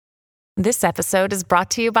This episode is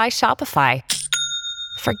brought to you by Shopify.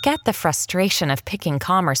 Forget the frustration of picking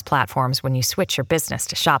commerce platforms when you switch your business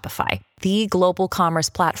to Shopify, the global commerce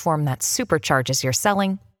platform that supercharges your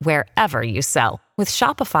selling wherever you sell. With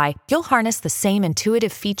Shopify, you'll harness the same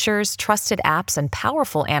intuitive features, trusted apps, and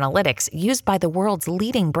powerful analytics used by the world's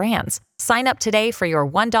leading brands. Sign up today for your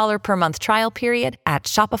 $1 per month trial period at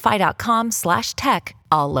shopify.com/tech,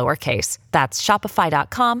 all lowercase. That's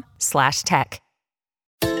shopify.com/tech.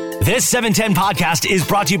 This 710 podcast is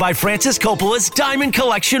brought to you by Francis Coppola's Diamond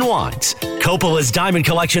Collection Wines. Coppola's Diamond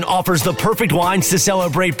Collection offers the perfect wines to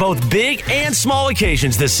celebrate both big and small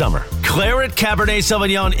occasions this summer. Claret Cabernet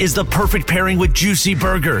Sauvignon is the perfect pairing with juicy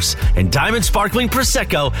burgers. And Diamond Sparkling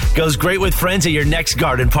Prosecco goes great with friends at your next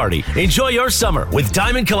garden party. Enjoy your summer with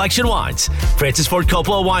Diamond Collection Wines. Francis Ford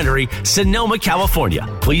Coppola Winery, Sonoma, California.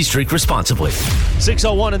 Please drink responsibly.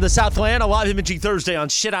 6:01 in the Southland, a live imaging Thursday on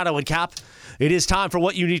Shidano and Cap. It is time for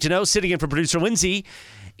What You Need to Know. Sitting in for producer Lindsay,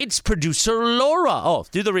 it's producer Laura. Oh,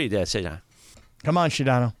 do the read there. Say that. Come on,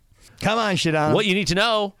 Shidano. Come on, Shidano. What You Need to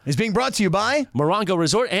Know is being brought to you by Morongo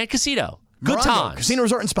Resort and Casino. Good Morongo times. Casino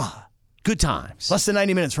Resort and Spa. Good times. Less than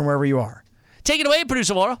 90 minutes from wherever you are. Take it away,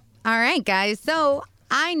 producer Laura. All right, guys. So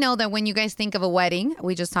I know that when you guys think of a wedding,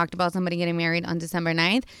 we just talked about somebody getting married on December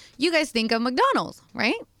 9th, you guys think of McDonald's,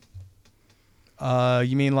 right?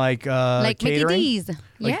 You mean like catering? Mickey D's.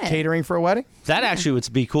 Like Yeah. catering for a wedding? That actually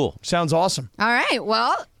would be cool. Sounds awesome. All right.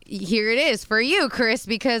 Well, here it is for you, Chris,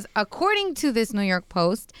 because according to this New York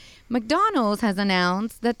Post, McDonald's has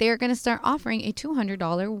announced that they're going to start offering a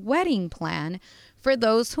 $200 wedding plan for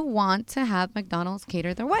those who want to have McDonald's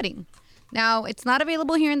cater their wedding. Now, it's not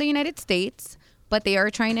available here in the United States, but they are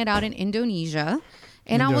trying it out in Indonesia.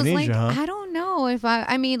 And I was like, I don't know if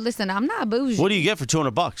I mean, listen, I'm not bougie. What do you get for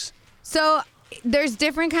 $200? So there's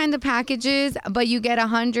different kinds of packages, but you get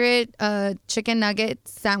 100 chicken nugget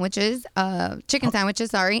sandwiches, chicken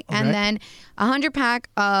sandwiches, sorry, and then 100 pack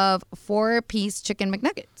of 4-piece chicken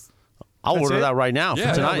McNuggets. I'll order that right now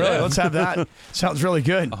for tonight. Yeah, let's have that. Sounds really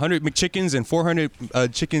good. 100 McChickens and 400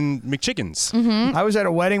 chicken McChickens. Mm-hmm. I was at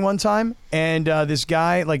a wedding one time, and this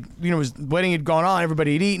guy, his wedding had gone on,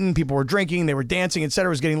 everybody had eaten, people were drinking, they were dancing, etc.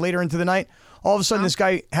 It was getting later into the night. All of a sudden, this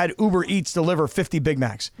guy had Uber Eats deliver 50 Big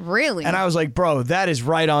Macs. Really? And I was like, bro, that is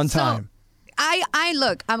right on time. I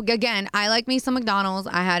look, again, I like me some McDonald's.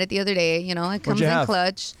 I had it the other day. You know, it comes in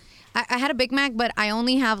clutch. I had a Big Mac, but I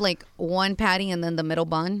only have like one patty and then the middle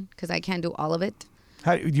bun because I can't do all of it.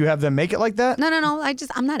 How, do you have them make it like that? No.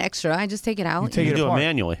 I'm not extra. I just take it out. You do it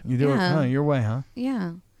manually. You do it your way, huh?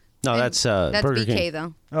 Yeah. No, that's Burger BK, King.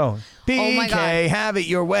 though. Oh, BK, my God. have it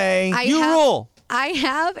your way. Rule. I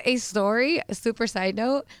have a story, a super side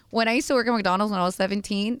note. When I used to work at McDonald's when I was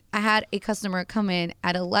 17, I had a customer come in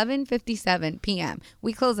at 11:57 p.m.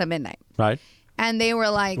 We close at midnight. Right. And they were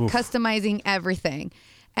like customizing everything.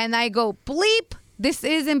 And I go, bleep, this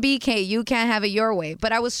isn't BK. You can't have it your way.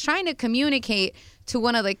 But I was trying to communicate to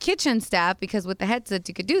one of the kitchen staff because with the headset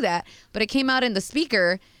you could do that. But it came out in the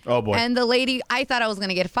speaker. Oh, boy. And the lady, I thought I was going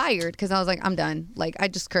to get fired because I was like, I'm done. Like, I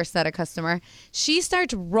just cursed at a customer. She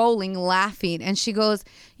starts rolling, laughing. And she goes,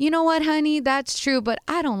 you know what, honey? That's true. But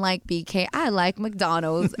I don't like BK. I like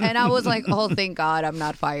McDonald's. And I was like, oh, thank God I'm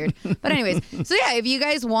not fired. But anyways, so yeah, if you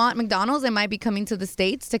guys want McDonald's, it might be coming to the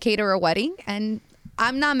States to cater a wedding. And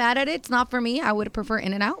I'm not mad at it. It's not for me. I would prefer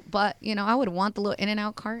In-N-Out, but, you know, I would want the little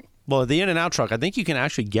In-N-Out cart. Well, the In-N-Out truck, I think you can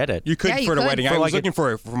actually get it. You could for the wedding. I was looking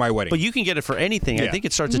for it for my wedding. But you can get it for anything. Yeah. I think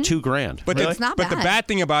it starts at $2,000. But It's not but the bad. bad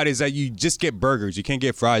thing about it is that you just get burgers. You can't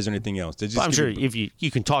get fries or anything else. I'm sure if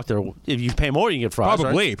you can talk there, if you pay more, you can get fries.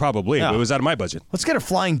 Probably. Yeah. But it was out of my budget. Let's get a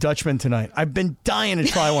Flying Dutchman tonight. I've been dying to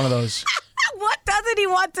try one of those. What doesn't he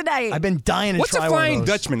want tonight? I've been dying to What's try a one of Flying those.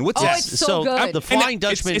 Dutchman? What's Oh, that? it's so good. The Flying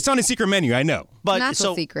Dutchman. It's on a secret menu. I know. But Not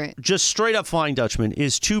so secret. Just straight up Flying Dutchman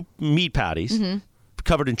is 2 meat patties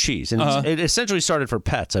covered in cheese. And it essentially started for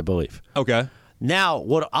pets, I believe. Okay. Now,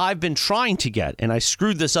 what I've been trying to get, and I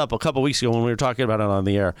screwed this up a couple weeks ago when we were talking about it on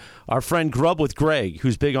the air, our friend Grub with Greg,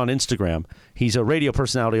 who's big on Instagram, he's a radio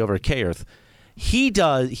personality over at K-Earth. He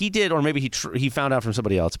did, or maybe he found out from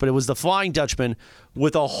somebody else, but it was the Flying Dutchman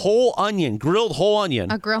with a whole onion, grilled whole onion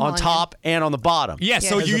on top and on the bottom. Yeah,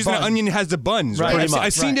 so you're using an onion that has the buns, right? Pretty much.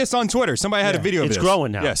 I've seen this on Twitter. Somebody had a video of this. It's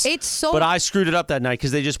growing now. Yes. It's so. But I screwed it up that night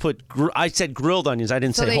because they just put, I said grilled onions. I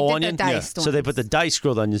didn't So say they whole did the onion. diced So they ones. put the diced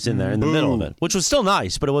grilled onions in there in the middle of it, which was still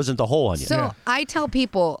nice, but it wasn't the whole onion. So I tell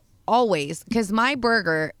people always, because my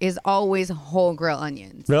burger is always whole grill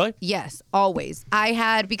onions. Really? Yes, always. I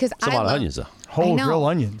had, because It's a lot of onions, though. Whole I know. grill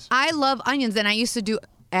onions. I love onions, and I used to do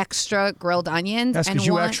extra grilled onions. That's and because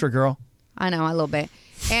you one- extra, girl. I know, a little bit.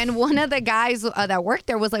 And one of the guys that worked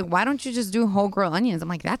there was like, why don't you just do whole grilled onions? I'm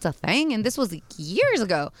like, that's a thing. And this was years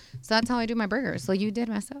ago. So that's how I do my burgers. So you did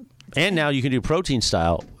mess up. And now you can do protein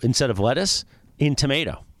style instead of lettuce in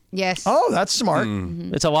tomato. Yes. Oh, that's smart.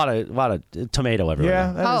 It's a lot of tomato everywhere.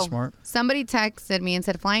 Yeah, that is smart. Somebody texted me and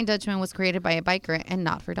said Flying Dutchman was created by a biker and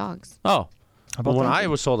not for dogs. Oh. about Well, when that? I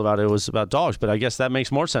was told about it, it was about dogs, but I guess that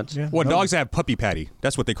makes more sense. Yeah. Well, dogs have puppy patty.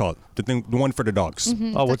 That's what they call it. The one for the dogs.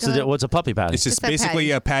 Oh, what's a puppy patty? It's just Just a basically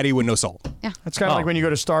patty. a patty with no salt. Yeah. That's kind of like when you go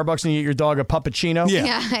to Starbucks and you get your dog a puppuccino. Yeah.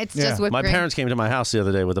 Yeah, it's Yeah. just whipped My cream. parents came to my house the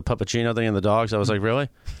other day with a puppuccino thing and the dogs. I was like, really?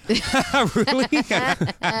 Really?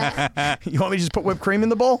 You want me to just put whipped cream in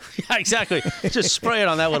the bowl? Yeah, exactly. Just spray it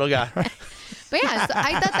on that little guy. But yeah, so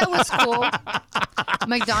I thought that was cool.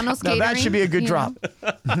 McDonald's Now catering. that should be a good you drop.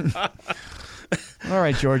 know. All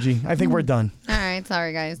right, Georgie. I think we're done. All right,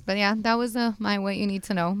 sorry guys, but yeah, that was my what you need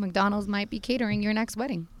to know. McDonald's might be catering your next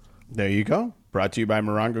wedding. There you go. Brought to you by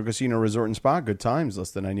Morongo Casino Resort and Spa. Good times,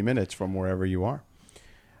 less than 90 minutes from wherever you are.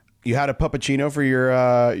 You had a puppuccino for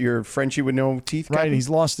your Frenchie with no teeth? Right, Captain? he's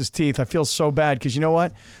lost his teeth. I feel so bad because you know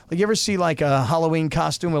what? Like, you ever see like a Halloween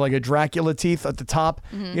costume with like a Dracula teeth at the top?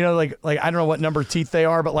 Mm-hmm. You know, like I don't know what number teeth they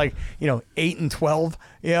are, but like 8 and 12.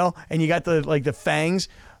 You know, and you got the fangs.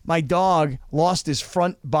 My dog lost his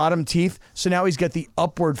front bottom teeth, so now he's got the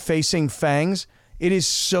upward facing fangs. It is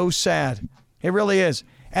so sad. It really is.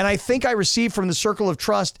 And I think I received from the Circle of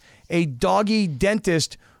Trust a doggy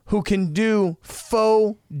dentist who can do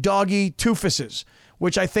faux doggy toofuses,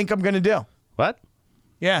 which I think I'm going to do. What?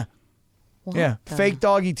 Yeah. Yeah. Fake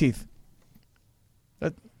doggy teeth.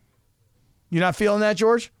 You're not feeling that,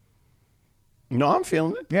 George? No, I'm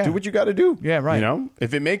feeling it. Yeah. Do what you got to do. Yeah, right. You know,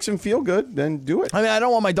 if it makes him feel good, then do it. I mean, I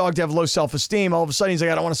don't want my dog to have low self-esteem. All of a sudden, he's like,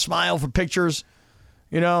 I don't want to smile for pictures.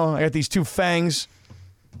 You know, I got these 2 fangs.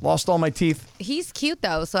 Lost all my teeth. He's cute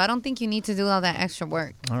though, so I don't think you need to do all that extra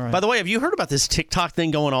work. All right. By the way, have you heard about this TikTok thing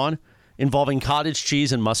going on involving cottage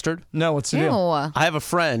cheese and mustard? No, what's the Ew. deal? I have a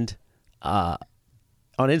friend on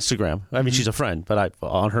Instagram. I mean, she's a friend, but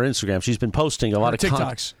on her Instagram, she's been posting a lot of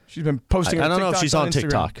TikToks. She's been posting I her don't know if TikToks she's on Instagram.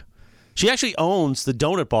 TikTok. She actually owns the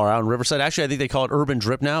donut bar out in Riverside. Actually, I think they call it Urban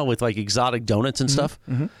Drip now with like exotic donuts and stuff.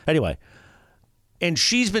 Anyway, and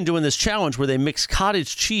she's been doing this challenge where they mix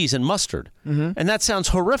cottage cheese and mustard. And that sounds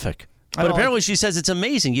horrific. I But don't apparently she says it's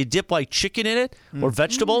amazing. You dip like chicken in it or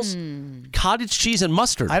vegetables, cottage cheese and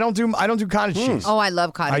mustard. I don't do cottage cheese. Oh, I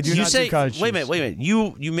love cottage. I do you not say, do cottage wait a cheese. minute.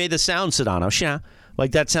 You made the sound, Sedano. Yeah.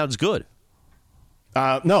 Like that sounds good.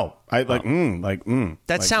 No, I like, That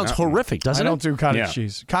Like, sounds not- horrific, doesn't I don't it? do cottage Yeah.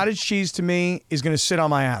 cheese. Cottage cheese to me is going to sit on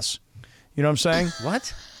my ass. You know what I'm saying?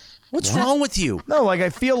 What? What's wrong with you? No, like I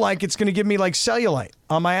feel like it's going to give me like cellulite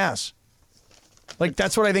on my ass. Like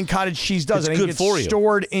that's what I think cottage cheese does. It's I think good it's for you.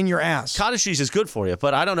 stored in your ass. Cottage cheese is good for you,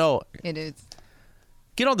 but I don't know. It is.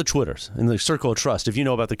 Get on the Twitters in the Circle of Trust if you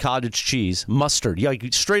know about the cottage cheese mustard. Yeah,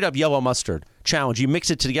 straight up yellow mustard challenge. You mix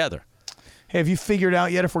it together. Hey, have you figured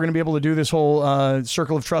out yet if we're going to be able to do this whole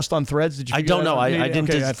Circle of Trust on Threads? Did you? I figure don't that know. out? I didn't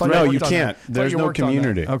Okay, just- thought No, worked you on can't. that. Thought There's you no worked on that.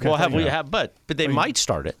 community. Okay. Well, thought you- but they might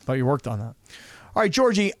start it. Thought you worked on that. All right,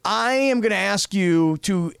 Georgie, I am going to ask you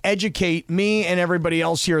to educate me and everybody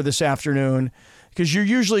else here this afternoon because you're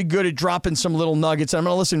usually good at dropping some little nuggets. I'm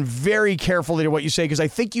going to listen very carefully to what you say because I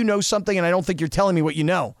think you know something and I don't think you're telling me what you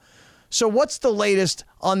know. So what's the latest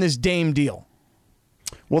on this Dame deal?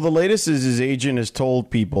 Well, the latest is his agent has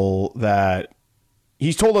told people that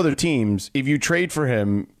he's told other teams, if you trade for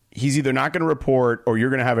him, he's either not going to report or you're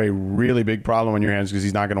going to have a really big problem on your hands because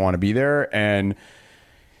he's not going to want to be there. And,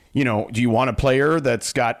 you know, do you want a player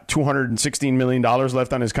that's got $216 million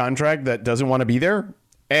left on his contract that doesn't want to be there?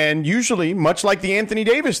 And usually, much like the Anthony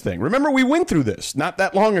Davis thing, remember we went through this not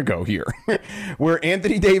that long ago here, where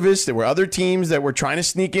Anthony Davis, there were other teams that were trying to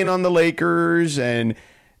sneak in on the Lakers, and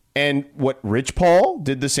what Rich Paul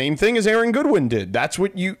did the same thing as Aaron Goodwin did. That's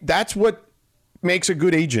what makes a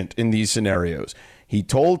good agent in these scenarios. He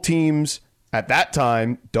told teams at that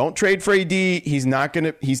time, don't trade for AD. He's not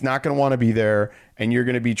gonna want to be there, and you're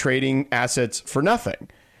going to be trading assets for nothing.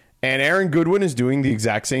 And Aaron Goodwin is doing the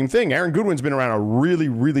exact same thing. Aaron Goodwin's been around a really,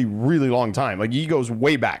 really, really long time. Like, he goes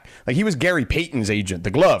way back. Like, he was Gary Payton's agent,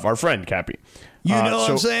 the Glove, our friend, Cappy. You know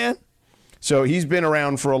what I'm saying? So he's been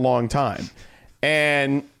around for a long time.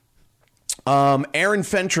 And Aaron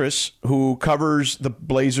Fentress, who covers the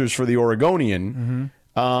Blazers for the Oregonian,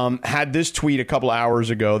 had this tweet a couple hours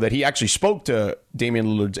ago that he actually spoke to Damian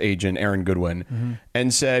Lillard's agent, Aaron Goodwin,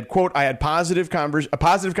 and said, quote, I had a positive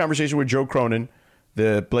conversation with Joe Cronin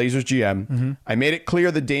the Blazers GM. I made it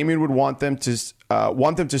clear that Damian would want them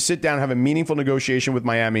to sit down and have a meaningful negotiation with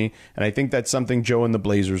Miami, and I think that's something Joe and the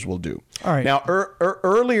Blazers will do. All right. Now,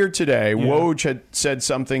 earlier today, Woj had said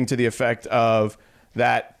something to the effect of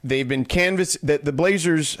that they've been that the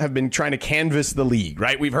Blazers have been trying to canvass the league,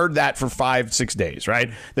 right? We've heard that for 5-6 days, right?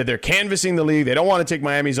 That they're canvassing the league. They don't want to take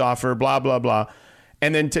Miami's offer, blah, blah, blah.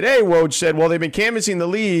 And then today, Woj said, well, they've been canvassing the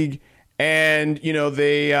league, and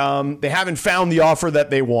they haven't found the offer that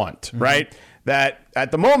they want, right? That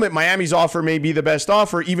at the moment, Miami's offer may be the best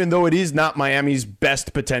offer, even though it is not Miami's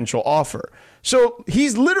best potential offer. So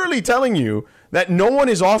he's literally telling you that no one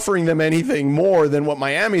is offering them anything more than what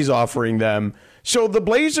Miami's offering them. So the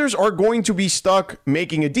Blazers are going to be stuck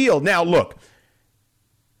making a deal. Now, look,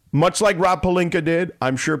 much like Rob Pelinka did,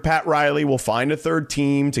 I'm sure Pat Riley will find a third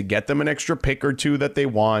team to get them an extra pick or two that they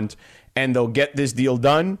want, and they'll get this deal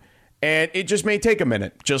done. And it just may take a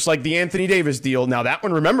minute, just like the Anthony Davis deal. Now, that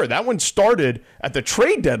one started at the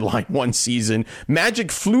trade deadline one season.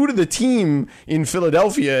 Magic flew to the team in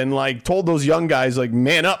Philadelphia and told those young guys,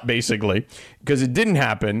 man up, basically, because it didn't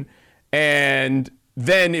happen. And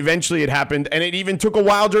then eventually it happened, and it even took a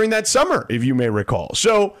while during that summer, if you may recall.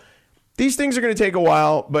 So these things are going to take a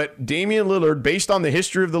while, but Damian Lillard, based on the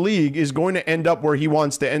history of the league, is going to end up where he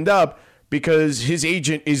wants to end up because his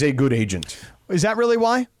agent is a good agent. Is that really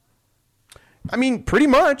why? I mean, pretty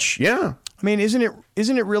much, yeah. I mean, isn't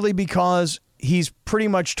it really because he's pretty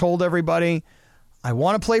much told everybody, I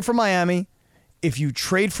want to play for Miami. If you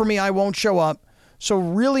trade for me, I won't show up. So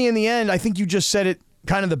really, in the end, I think you just said it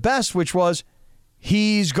kind of the best, which was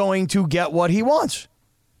he's going to get what he wants.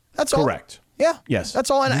 That's all. Correct. Yeah. Yes.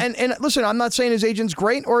 That's all. And listen, I'm not saying his agent's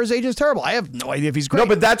great or his agent's terrible. I have no idea if he's great. No,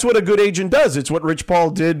 but that's what a good agent does. It's what Rich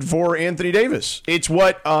Paul did for Anthony Davis. It's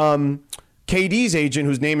what KD's agent,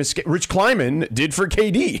 whose name is Rich Kleiman, did for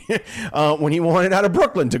KD when he wanted out of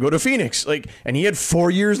Brooklyn to go to Phoenix. And he had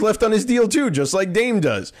 4 years left on his deal too, just like Dame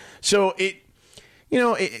does. So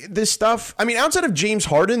this stuff, I mean, outside of James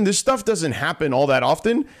Harden, this stuff doesn't happen all that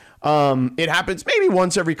often. It happens maybe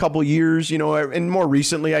once every couple years, and more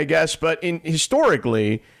recently, I guess. But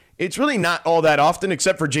historically, it's really not all that often,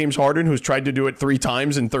 except for James Harden, who's tried to do it 3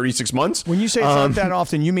 times in 36 months. When you say it's not that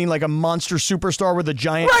often, you mean like a monster superstar with a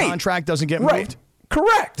giant contract doesn't get moved?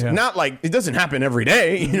 Correct. Yeah. Not it doesn't happen every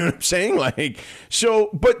day. You know what I'm saying?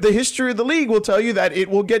 But the history of the league will tell you that it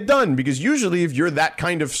will get done, because usually if you're that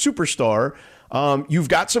kind of superstar, you've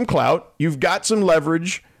got some clout, you've got some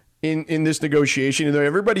leverage in this negotiation, though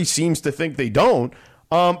everybody seems to think they don't.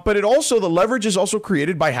 But the leverage is also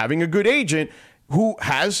created by having a good agent who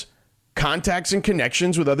has contacts and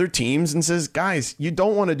connections with other teams and says, guys, you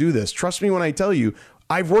don't want to do this. Trust me when I tell you,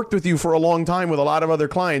 I've worked with you for a long time with a lot of other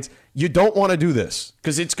clients. You don't want to do this,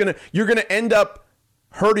 because you're going to end up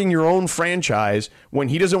hurting your own franchise when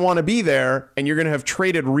he doesn't want to be there, and you're going to have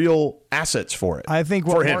traded real assets for it. I think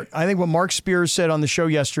what Mark Spears said on the show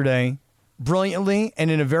yesterday, brilliantly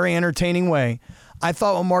and in a very entertaining way. I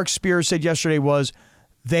thought what Mark Spears said yesterday was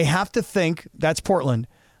they have to think, that's Portland,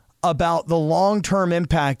 about the long-term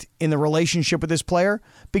impact in the relationship with this player,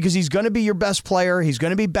 because he's going to be your best player. He's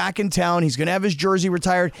going to be back in town. He's going to have his jersey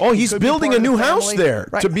retired. Oh, he's building a new house there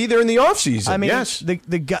to be there in the offseason. I mean, yes.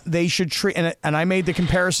 They should treat, and I made the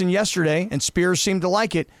comparison yesterday, and Spears seemed to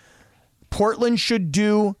like it. Portland should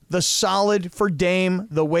do the solid for Dame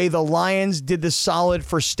the way the Lions did the solid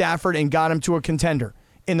for Stafford and got him to a contender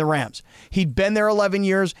in the Rams. He'd been there 11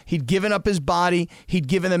 years. He'd given up his body. He'd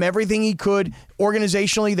given them everything he could.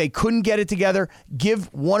 Organizationally, they couldn't get it together. Give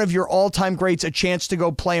one of your all-time greats a chance to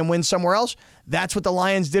go play and win somewhere else. That's what the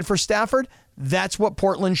Lions did for Stafford. That's what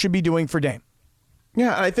Portland should be doing for Dame.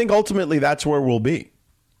 Yeah, I think ultimately that's where we'll be.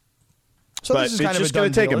 So but this is kind of a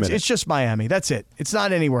done take deal. a minute. It's just Miami. That's it. It's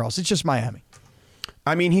not anywhere else. It's just Miami.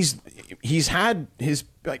 I mean, he's had his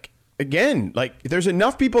again, there's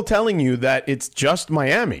enough people telling you that it's just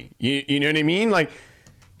Miami. You know what I mean?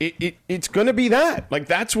 It's going to be that.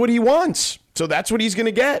 That's what he wants. So that's what he's going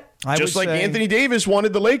to get. Just like Anthony Davis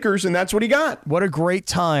wanted the Lakers, and that's what he got. What a great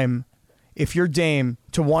time, if you're Dame,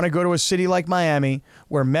 to want to go to a city like Miami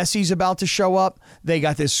where Messi's about to show up. They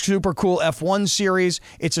got this super cool F1 series.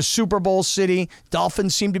 It's a Super Bowl city.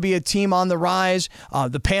 Dolphins seem to be a team on the rise.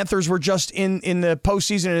 The Panthers were just in the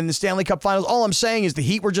postseason and in the Stanley Cup Finals. All I'm saying is the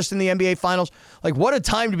Heat were just in the NBA Finals. What a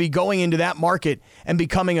time to be going into that market and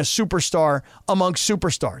becoming a superstar amongst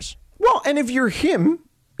superstars. Well, and if you're him,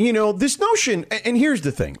 this notion, and here's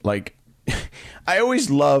the thing, I always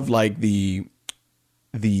love the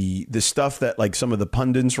stuff that some of the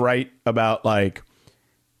pundits write about they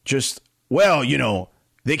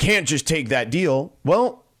can't just take that deal.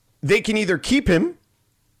 Well, they can either keep him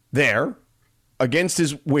there against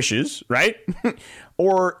his wishes, right?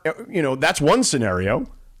 Or, that's one scenario,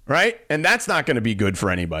 right? And that's not going to be good for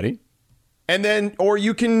anybody. And then, or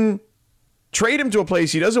you can trade him to a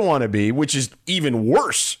place he doesn't want to be, which is even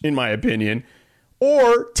worse, in my opinion,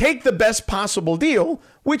 or take the best possible deal,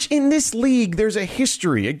 which in this league, there's a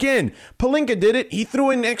history. Again, Pelinka did it. He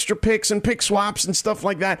threw in extra picks and pick swaps and stuff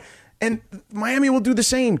like that. And Miami will do the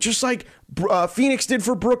same, just like Phoenix did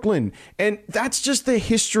for Brooklyn. And that's just the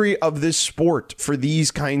history of this sport for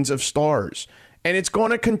these kinds of stars. And it's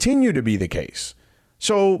going to continue to be the case.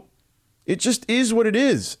 So it just is what it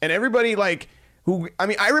is. And everybody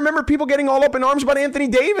I remember people getting all up in arms about Anthony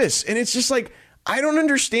Davis. And it's just like, I don't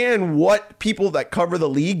understand what people that cover the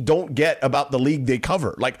league don't get about the league they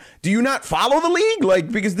cover. Like, do you not follow the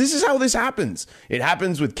league? Because this is how this happens. It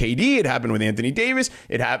happens with KD. It happened with Anthony Davis.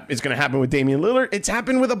 It's going to happen with Damian Lillard. It's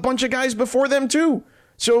happened with a bunch of guys before them too.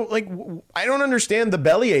 So, I don't understand the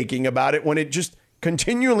belly aching about it when it just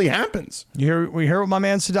continually happens. We hear what my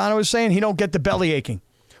man Sedano was saying? He don't get the belly aching.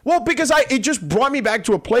 Well, because it just brought me back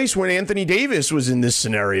to a place when Anthony Davis was in this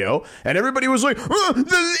scenario, and everybody was like, "Oh, the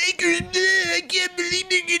Lakers! I can't believe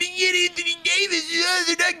they're going to get Anthony Davis.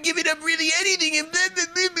 They're not giving up really anything."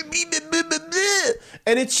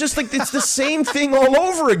 And it's just like it's the same thing all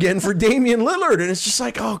over again for Damian Lillard, and it's just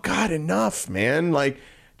like, oh God, enough, man!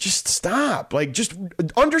 Just stop. Just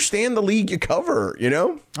understand the league you cover.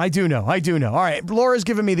 I do know. All right, Laura's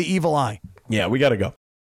giving me the evil eye. Yeah, we got to go.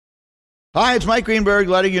 Hi, it's Mike Greenberg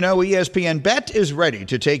letting you know ESPN Bet is ready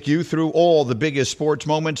to take you through all the biggest sports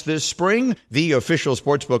moments this spring. The official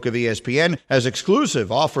sportsbook of ESPN has exclusive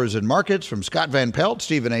offers and markets from Scott Van Pelt,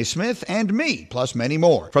 Stephen A. Smith, and me, plus many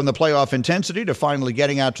more. From the playoff intensity to finally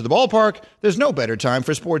getting out to the ballpark, there's no better time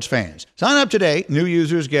for sports fans. Sign up today. New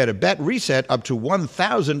users get a bet reset up to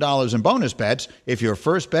 $1,000 in bonus bets if your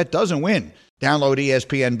first bet doesn't win. Download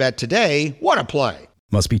ESPN Bet today. What a play.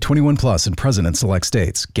 Must be 21 plus and present in select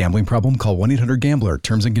states. Gambling problem? Call 1-800-GAMBLER.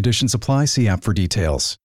 Terms and conditions apply. See app for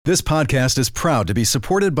details. This podcast is proud to be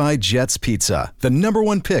supported by Jets Pizza, the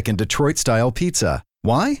 #1 pick in Detroit-style pizza.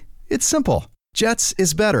 Why? It's simple. Jets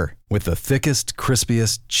is better. With the thickest,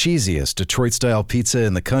 crispiest, cheesiest Detroit-style pizza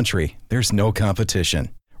in the country, there's no competition.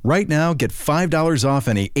 Right now, get $5 off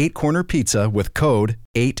any 8-corner pizza with code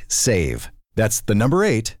 8SAVE. That's the number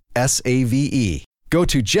 8, SAVE. Go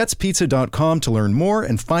to jetspizza.com to learn more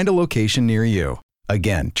and find a location near you.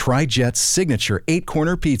 Again, try Jet's signature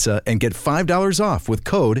 8-corner pizza and get $5 off with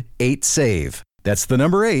code 8SAVE. That's the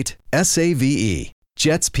number 8, SAVE.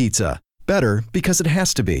 Jet's Pizza. Better because it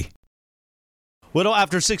has to be. Little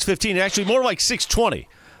after 6:15, actually more like 6:20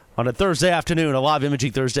 on a Thursday afternoon, a live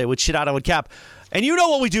Imaging Thursday with Shadano and Cap. And you know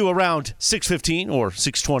what we do around 6:15 or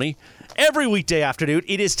 6:20 every weekday afternoon.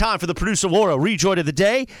 It is time for the producer Laura rejoin of the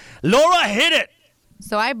day. Laura, hit it!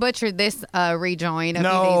 So I butchered this rejoin a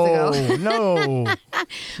few days ago.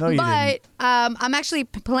 No, you but didn't. I'm actually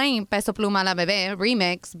playing Peso Pluma La Bebé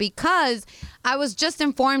remix because I was just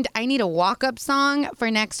informed I need a walk-up song for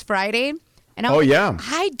next Friday. And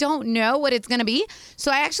I don't know what it's going to be.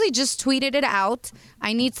 So I actually just tweeted it out.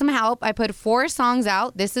 I need some help. I put 4 songs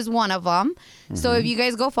out. This is one of them. Mm-hmm. So if you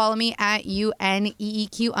guys go follow me at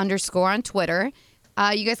UNEEQ_ on Twitter,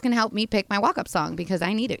 you guys can help me pick my walk-up song because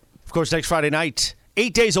I need it. Of course, next Friday night,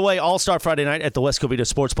 8 days away, All-Star Friday night at the West Covina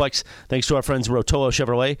Sportsplex. Thanks to our friends Rotolo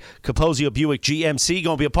Chevrolet, Capozio Buick GMC.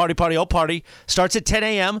 Going to be a party. Starts at 10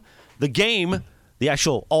 a.m. The game, the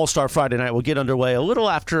actual All-Star Friday night, will get underway a little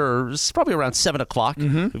after, it's probably around 7 o'clock.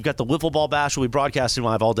 Mm-hmm. We've got the Wiffle Ball Bash. We'll be broadcasting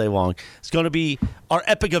live all day long. It's going to be our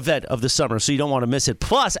epic event of the summer, so you don't want to miss it.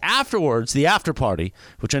 Plus, afterwards, the after party,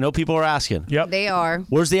 which I know people are asking. Yep. They are.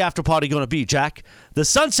 Where's the after party going to be, Jack? The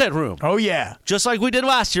Sunset Room. Oh, yeah. Just like we did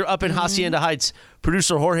last year up in Hacienda Heights.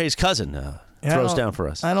 Producer Jorge's cousin throws down for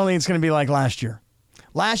us. I don't think it's going to be like last year.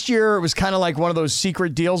 Last year, it was kind of like one of those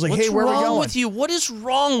secret deals. Like, What's hey, where are we going? What's wrong with you? What is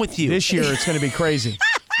wrong with you? This year, it's going to be crazy.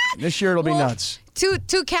 This year, it'll be nuts.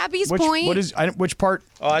 To Cappy's point. Which part?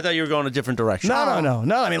 Oh, I thought you were going a different direction. No.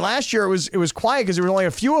 I mean, last year it was quiet because there were only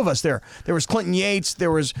a few of us there. There was Clinton Yates.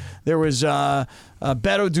 There was Beto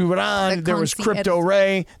Duran. There was Crypto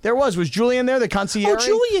Ray. Was Julian there? The concierge. Oh,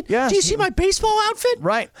 Julian! Yeah. Do you see my baseball outfit?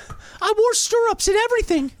 Right. I wore stirrups and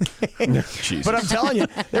everything. But I'm telling you,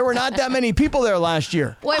 there were not that many people there last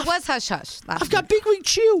year. Well, it was hush hush. I've got Big League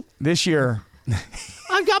Chew. This year,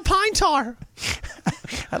 I've got Pine Tar.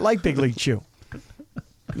 I like Big League Chew.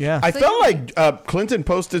 Yeah. I felt like Clinton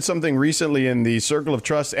posted something recently in the Circle of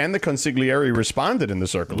Trust, and the consigliere responded in the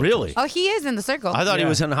Circle of Really? Oh, he is in the circle. I thought he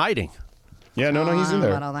was in hiding. Yeah, no, he's in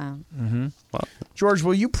there. About all that. Mm-hmm. Well, George,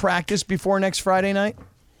 will you practice before next Friday night?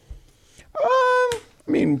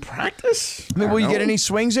 I mean, practice. I mean, will you get any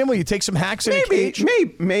swings in? Will you take some hacks in a cage?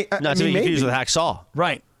 Maybe. Not to be confused with a hacksaw.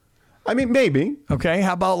 Right. I mean, maybe. Okay.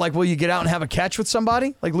 How about like, will you get out and have a catch with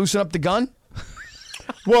somebody? Like loosen up the gun?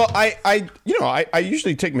 Well, I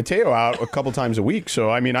usually take Mateo out a couple times a week. So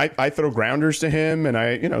I mean, I throw grounders to him,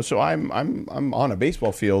 and so I'm on a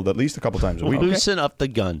baseball field at least a couple times a week. Loosen up the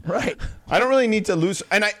gun. Right. I don't really need to lose,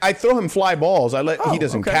 and I throw him fly balls. He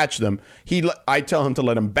doesn't catch them. I tell him to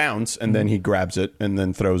let him bounce, and then he grabs it and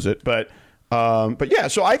then throws it. But yeah,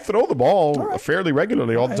 so I throw the ball fairly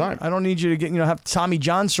regularly all the time. I don't need you to get have Tommy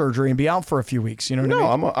John surgery and be out for a few weeks. You know what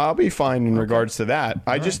I mean? I'll be fine in regards to that.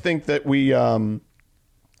 I just think that we.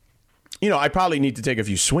 I probably need to take a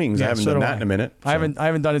few swings. Yeah, I haven't done that in a minute. So. I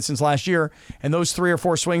haven't done it since last year. And those 3 or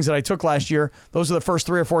 4 swings that I took last year, those are the first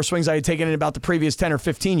 3 or 4 swings I had taken in about the previous 10 or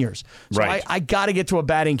 15 years. So right. I got to get to a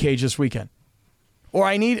batting cage this weekend, or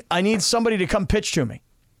I need somebody to come pitch to me.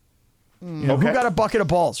 Who got a bucket of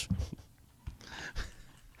balls?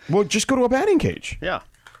 Well, just go to a batting cage. Yeah.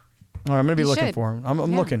 All right, I'm going to be looking should. for him.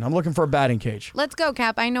 I'm looking. I'm looking for a batting cage. Let's go,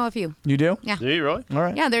 Cap. I know a few. You do? Yeah. Do you really? All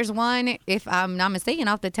right. Yeah, there's one, if I'm not mistaken,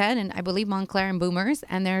 off the 10, and I believe Montclair and Boomers,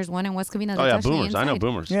 and there's one in West Covina. Oh, yeah, Boomers. I know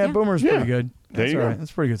Boomers. Yeah, Boomer's pretty good. There That's you all go. right. That's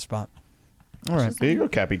a pretty good spot. All right. There you go,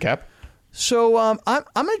 Cappy Cap. So I'm going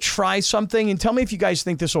to try something and tell me if you guys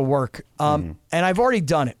think this will work. And I've already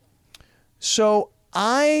done it. So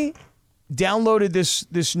I downloaded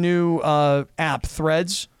this new app,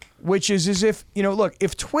 Threads, which is as if, look,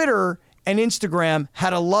 if Twitter and Instagram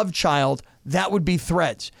had a love child, that would be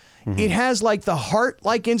Threads. It has like the heart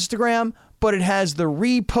like Instagram, but it has the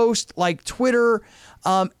repost like Twitter.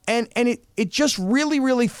 And it just really,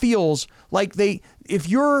 really feels like if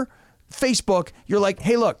you're Facebook, you're like,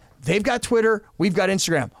 hey, look, they've got Twitter, we've got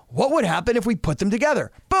Instagram. What would happen if we put them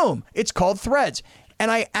together? Boom, it's called Threads.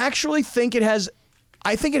 And I actually think it has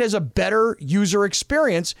a better user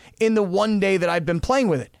experience in the one day that I've been playing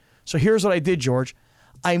with it. So here's what I did, George.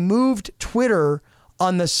 I moved Twitter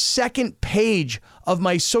on the second page of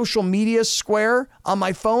my social media square on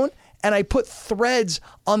my phone, and I put Threads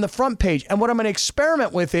on the front page. And what I'm going to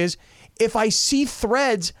experiment with is if I see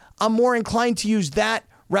Threads, I'm more inclined to use that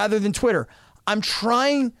rather than Twitter. I'm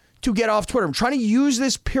trying to get off Twitter. I'm trying to use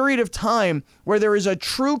this period of time where there is a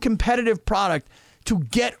true competitive product to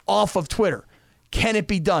get off of Twitter. Can it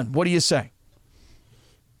be done? What do you say?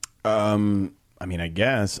 I mean, I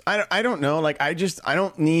guess. I don't know. Like, I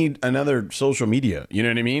don't need another social media. You know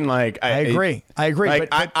what I mean? Like, I agree. Like, but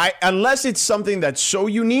I unless it's something that's so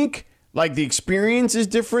unique, like the experience is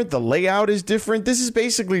different, the layout is different. This is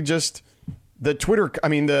basically just the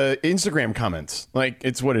the Instagram comments. Like,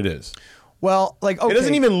 it's what it is. Well, like, okay. It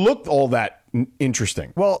doesn't even look all that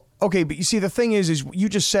interesting. Well, okay, but you see, the thing is you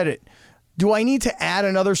just said it. Do I need to add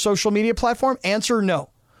another social media platform? Answer, no.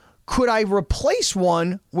 Could I replace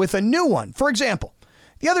one with a new one? For example,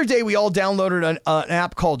 the other day we all downloaded an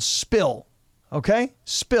app called Spill. Okay?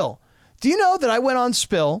 Spill. Do you know that I went on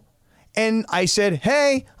Spill and I said,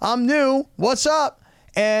 hey, I'm new. What's up?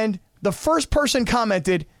 And the first person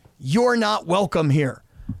commented, you're not welcome here.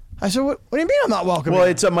 I said, what do you mean I'm not welcome Well,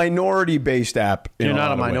 here? it's a minority-based app. You're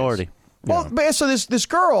not a minority. Well, so this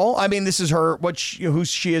girl, I mean, this is her, who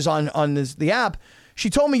she is on the app. She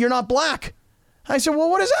told me you're not black. I said, well,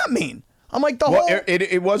 what does that mean? I'm like,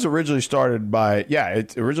 it was originally started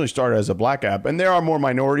it originally started as a black app, and there are more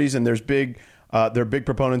minorities, and they're big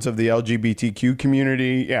proponents of the LGBTQ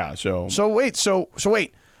community. Yeah, so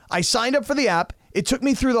wait. I signed up for the app. It took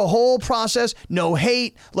me through the whole process. No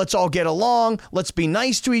hate. Let's all get along. Let's be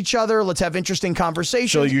nice to each other. Let's have interesting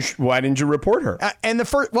conversations. So why didn't you report her?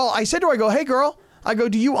 I said to her, I go, hey, girl. I go,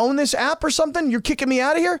 do you own this app or something? You're kicking me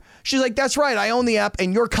out of here? She's like, that's right. I own the app,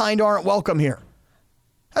 and your kind aren't welcome here.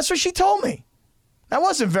 That's what she told me. That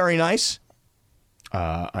wasn't very nice.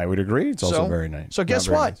 I would agree. It's also very nice. So guess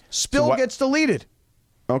what? Nice. Spill gets deleted.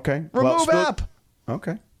 Okay. Remove app.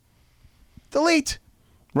 Okay. Delete.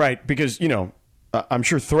 Right, because, I'm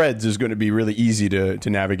sure Threads is going to be really easy to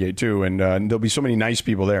navigate too, and there'll be so many nice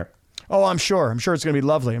people there. Oh, I'm sure. I'm sure it's going to be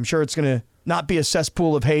lovely. I'm sure it's going to not be a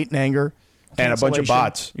cesspool of hate and anger. And a bunch of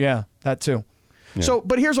bots. Yeah, that too. Yeah. So,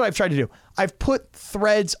 but here's what I've tried to do. I've put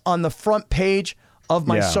Threads on the front page of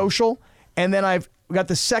my social, and then I've got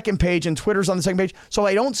the second page, and Twitter's on the second page. So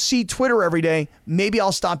I don't see Twitter every day. Maybe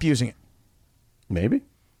I'll stop using it. Maybe.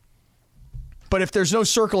 But if there's no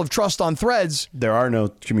circle of trust on Threads, there are no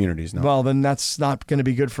communities now. Well, then that's not going to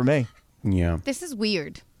be good for me. Yeah. This is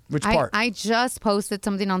weird. Which part? I just posted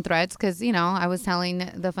something on Threads because, I was telling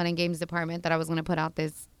the Fun and Games department that I was going to put out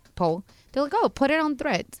this poll. They're like, oh, put it on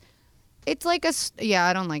Threads. It's like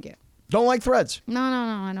I don't like it. Don't like Threads? No,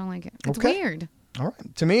 I don't like it. It's weird. All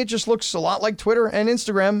right. To me, it just looks a lot like Twitter and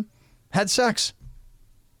Instagram had sex.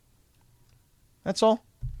 That's all.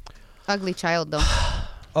 Ugly child, though.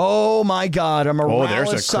 Oh, my God. A Morales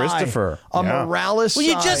there's a sigh. Christopher. A Yeah. Morales Well,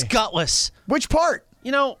 you sigh. just gutless. Which part?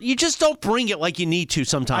 You know, you just don't bring it like you need to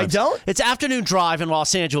sometimes. I don't? It's afternoon drive in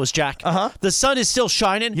Los Angeles, Jack. Uh-huh. The sun is still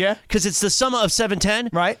shining. Yeah. Because it's the summer of 710.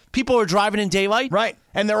 Right. People are driving in daylight. Right.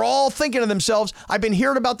 And they're all thinking to themselves, I've been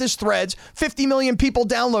hearing about this Threads. 50 million people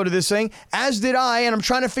downloaded this thing, as did I, and I'm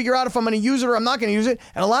trying to figure out if I'm going to use it or I'm not going to use it.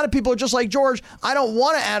 And a lot of people are just like George, I don't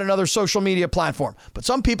want to add another social media platform. But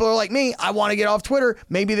some people are like me, I want to get off Twitter.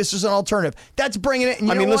 Maybe this is an alternative. That's bringing it. And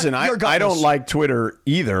you know what? Listen, You're I don't gutless. like Twitter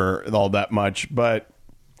either all that much, but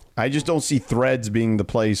I just don't see Threads being the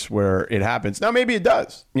place where it happens. Now, maybe it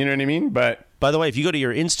does. You know what I mean? But By the way, if you go to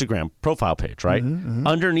your Instagram profile page, right,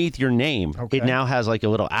 underneeth your name, it now has like a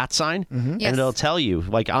little @ sign, and Yes. it'll tell you,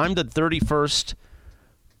 like, I'm the 31st,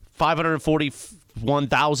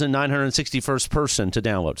 541,961st person to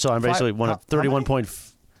download. So I'm basically one of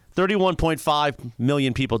 31.5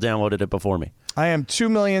 million people downloaded it before me. I am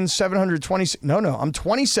 2,720,000. No, I'm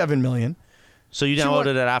 27 million. So you See what-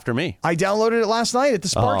 downloaded it after me. I downloaded it last night at the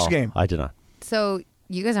Sparks Oh, game. I did not. So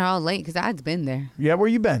you guys are all late because I'd been there. Yeah, where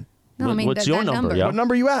you been? No, I mean, What's that your number? Yeah. What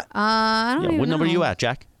number you at? I don't Yeah, even what number are know. you at,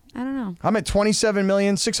 Jack? I don't know. I'm at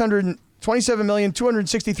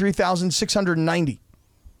 27,263,690.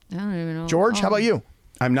 I don't even know. George, how Oh, about you?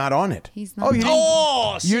 I'm not on it. He's not. Oh, you didn't.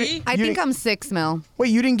 Oh, You- see? I you think didn't- I'm 6 mil. Wait,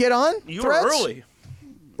 you didn't get on? You Threads? were early.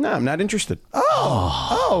 No, I'm not interested.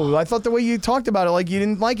 Oh, I thought the way you talked about it, like you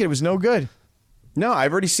didn't like it. It was no good. No,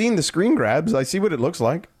 I've already seen the screen grabs. I see what it looks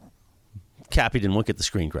like. Cappy didn't look at the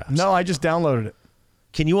screen grabs. No, I just downloaded it.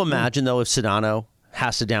 Can you imagine, though, if Sedano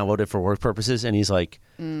has to download it for work purposes and he's like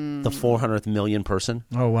the 400th million person?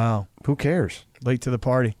 Oh, wow. Who cares? Late to the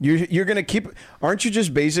party. You're going to keep. Aren't you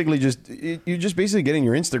just basically you're just basically getting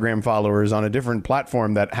your Instagram followers on a different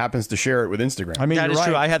platform that happens to share it with Instagram? I mean, That you're is right.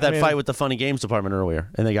 true. I had that mean, fight with the funny games department earlier,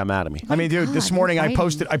 and they got mad at me. I mean, dude, this God, morning you're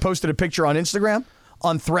I posted a picture on Instagram,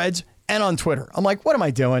 on Threads, and on Twitter. I'm like, what am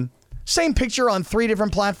I doing? Same picture on 3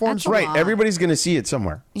 different platforms. That's a right. lot. Everybody's going to see it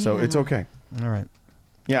somewhere, so Yeah. it's okay. All right.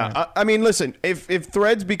 Yeah, I mean, listen. If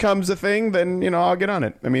Threads becomes a thing, then I'll get on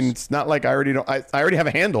it. I mean, it's not like I already don't. I already have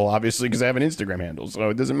a handle, obviously, because I have an Instagram handle, so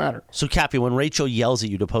it doesn't matter. So, Cappy, when Rachel yells at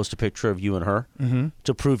you to post a picture of you and her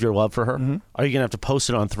to prove your love for her, are you going to have to post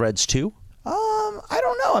it on Threads too? I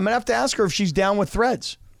don't know. I'm gonna have to ask her if she's down with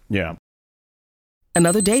Threads. Yeah.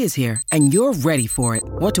 Another day is here, and you're ready for it.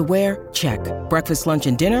 What to wear? Check. Breakfast, lunch,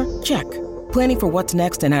 and dinner? Check. Planning for what's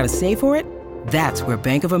next and how to save for it? That's where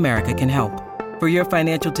Bank of America can help. For your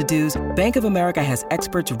financial to-dos, Bank of America has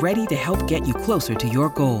experts ready to help get you closer to your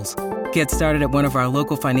goals. Get started at one of our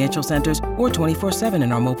local financial centers or 24/7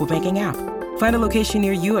 in our mobile banking app. Find a location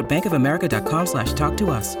near you at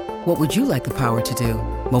bankofamerica.com/talktous. What would you like the power to do?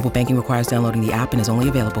 Mobile banking requires downloading the app and is only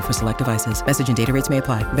available for select devices. Message and data rates may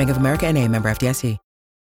apply. Bank of America NA, member FDIC.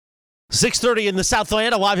 6:30 in the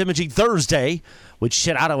Southland, a live imaging Thursday with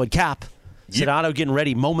Sedano and Cap. Sedano getting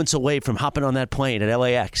ready, moments away from hopping on that plane at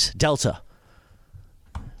LAX. Delta.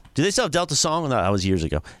 Do they still have Delta song? No, that was years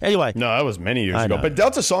ago. Anyway. No, that was many years I ago. know. But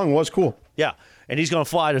Delta Song was cool. Yeah, and he's going to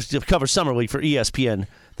fly to cover Summer League for ESPN,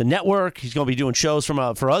 the network. He's going to be doing shows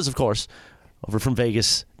for us, of course, over from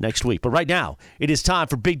Vegas next week. But right now, it is time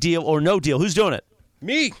for Big Deal or No Deal. Who's doing it?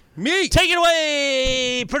 Me. Take it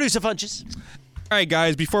away, Producer Funches. All right,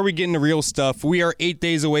 guys, before we get into real stuff, we are 8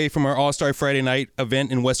 days away from our All-Star Friday night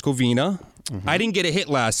event in West Covina. I didn't get a hit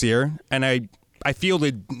last year, and I feel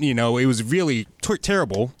that, it was really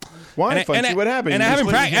terrible. Why, And Funchy? What happened? And I You haven't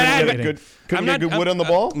couldn't practiced. get good wood on the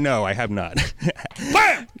ball? No, I have not.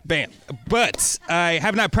 Bam! Bam. But I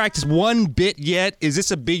have not practiced one bit yet. Is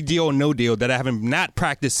this a big deal or no deal that I haven't not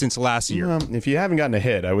practiced since last year? If you haven't gotten a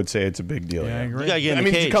hit, I would say it's a big deal. Yeah, I agree. You got to get in I the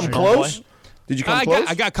mean, did cage. you come homeboy. close? Did you come close?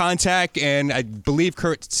 I got contact, and I believe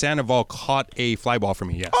Kurt Sandoval caught a fly ball for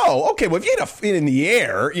me, yes. Oh, okay. Well, if you had a fit in the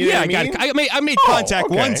air, you know what I mean? I made Oh, contact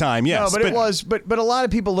okay. one time, yes. No, but it was. But a lot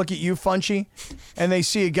of people look at you, Funchy, and they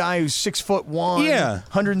see a guy who's 6'1", Yeah.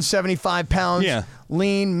 175 pounds, Yeah.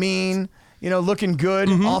 lean, mean, looking good,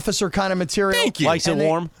 officer kind of material. Thank you. Likes it And they-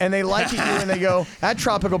 warm. And they like you, and they go, that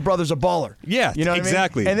Tropical Brother's a baller. Yeah, you know what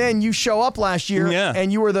exactly. I mean? And then you show up last year, Yeah.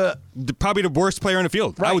 and you were Probably the worst player on the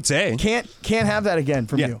field, I would say. Can't have that again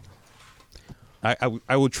from Yeah. you.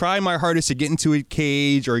 I will try my hardest to get into a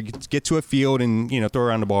cage or get to a field and throw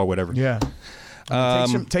around the ball or whatever. Yeah.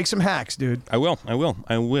 Take some hacks, dude. I will.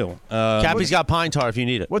 Cappy's got pine tar if you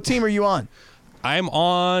need it. What team are you on? I'm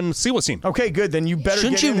on Siwa's team. Okay, good. Then you better.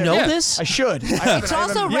 Shouldn't get you in there. know Yeah. this? I should. It's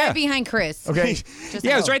also right Yeah. behind Chris. Okay.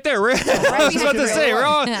 Yeah, it's right there. I was about to say, we're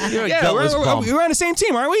all, You're a yeah, gutless bum. we're on the same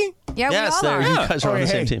team, aren't we? Yeah, Yes, we all there. are. You guys are on Okay, the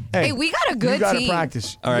same hey, team. Hey, we got a good You got to team.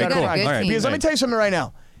 practice. All right, You gotta cool. practice. All right, Because let me tell you something right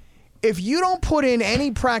now. If you don't put in any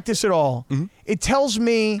practice at all, it tells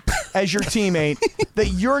me, as your teammate, that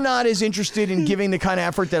you're not as interested in giving the kind of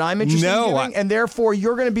effort that I'm interested in giving, and therefore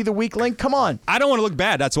you're going to be the weak link. Come on. I don't want to look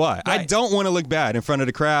bad. That's why. I Right. don't want to look bad in front of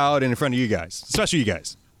the crowd and in front of you guys, especially you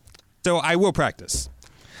guys. So I will practice.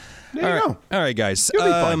 There you go. All right, guys. You'll be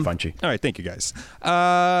fine, Funchy. All right, thank you, guys.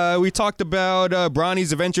 We talked about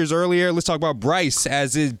Bronny's adventures earlier. Let's talk about Bryce,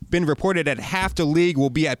 as it's been reported that half the league will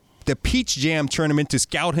be at the Peach Jam tournament to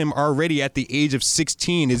scout him already at the age of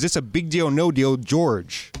 16. Is this a big deal, no deal,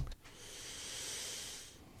 George?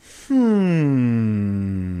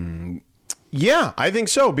 Yeah, I think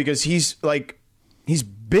so, because he's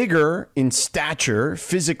bigger in stature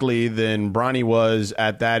physically than Bronny was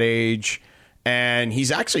at that age, and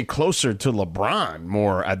he's actually closer to LeBron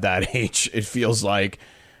more at that age, it feels like,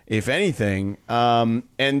 if anything.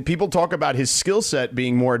 And people talk about his skill set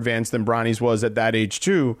being more advanced than Bronny's was at that age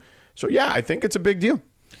too. So yeah, I think it's a big deal.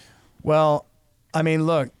 Well, I mean,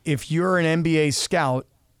 look, if you're an NBA scout,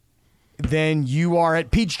 then you are at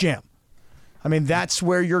Peach Jam. I mean, that's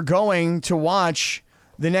where you're going to watch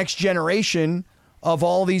the next generation of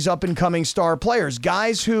all these up-and-coming star players.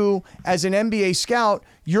 Guys who, as an NBA scout,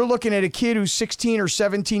 you're looking at a kid who's 16 or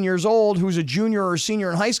 17 years old, who's a junior or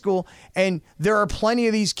senior in high school, and there are plenty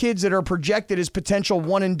of these kids that are projected as potential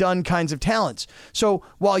one-and-done kinds of talents. So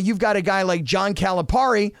while you've got a guy like John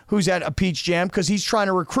Calipari, who's at a Peach Jam because he's trying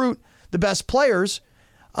to recruit the best players,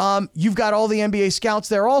 you've got all the NBA scouts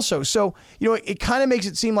there also. So, you know, it kind of makes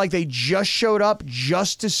it seem like they just showed up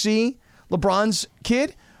just to see LeBron's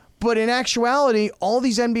kid. But in actuality, all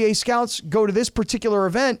these NBA scouts go to this particular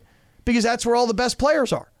event because that's where all the best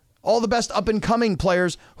players are. All the best up-and-coming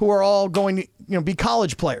players who are all going to, you know, be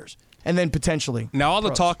college players and then potentially. Now, all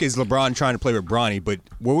the talk is LeBron trying to play with Bronny, but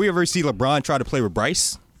will we ever see LeBron try to play with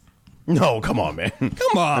Bryce? No, come on, man.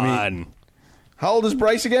 Come on. I mean, how old is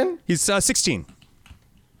Bryce again? He's 16.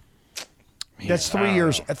 That's 3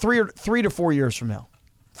 years, 3 to 4 years from now.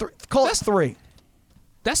 Call it 3.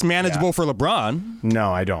 That's manageable for LeBron.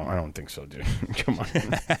 No, I don't think so, dude. Come on.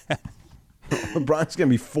 LeBron's going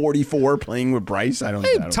to be 44 playing with Bryce? I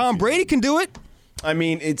don't Tom Brady can do it. I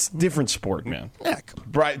mean, it's different sport, man. Yeah.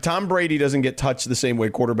 Tom Brady doesn't get touched the same way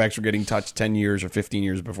quarterbacks were getting touched 10 years or 15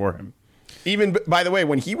 years before him. Even, by the way,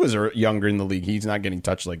 when he was younger in the league, he's not getting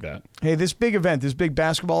touched like that. Hey, this big event, this big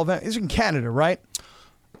basketball event, is in Canada, right?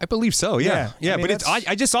 I believe so, yeah. I mean, but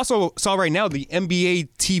I just also saw right now the NBA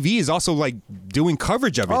TV is also like doing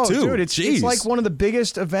coverage of it too. Dude, it's like one of the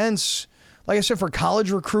biggest events, like I said, for college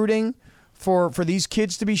recruiting, for these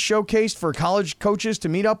kids to be showcased, for college coaches to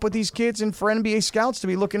meet up with these kids, and for NBA scouts to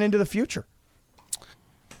be looking into the future.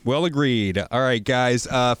 Well agreed. All right, guys.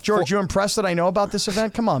 George, you impressed that I know about this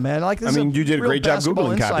event? Come on, man. This you did a real great job basketball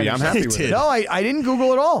Googling, Cappy. I'm insiders. happy with it. No, I didn't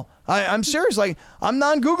Google at all. I'm serious. Like, I'm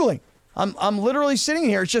non-Googling. I'm literally sitting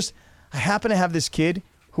here. It's just I happen to have this kid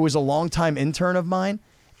who is a longtime intern of mine,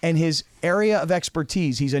 and his area of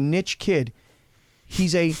expertise, he's a niche kid.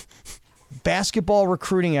 He's a basketball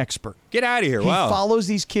recruiting expert. Get out of here. He Wow. follows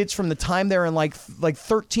these kids from the time they're in like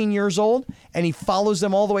 13 years old, and he follows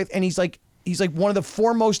them all the way, and he's like one of the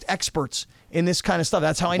foremost experts in this kind of stuff.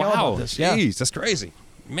 That's how I know about this. Yeah. Jeez, that's crazy.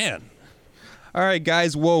 Man. All right,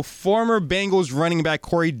 guys. Well, former Bengals running back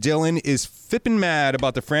Corey Dillon is fipping mad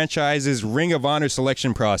about the franchise's Ring of Honor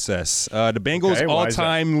selection process. The Bengals' Okay, why is that?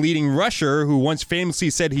 all-time leading rusher, who once famously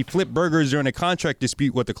said he flipped burgers during a contract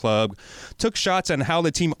dispute with the club, took shots on how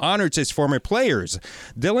the team honors its former players.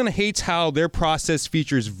 Dillon hates how their process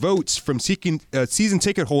features votes from season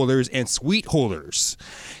ticket holders and suite holders.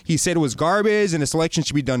 He said it was garbage and the selection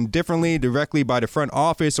should be done differently, directly by the front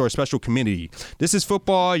office or a special committee. This is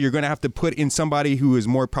football. You're going to have to put in somebody who is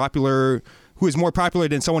more popular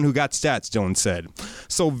than someone who got stats, Dillon said.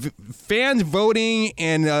 So fans voting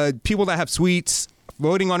and people that have suites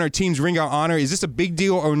voting on our team's Ring of Honor, is this a big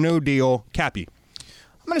deal or no deal? Cappy.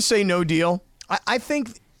 I'm going to say no deal. I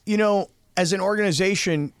think, as an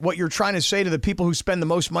organization, what you're trying to say to the people who spend the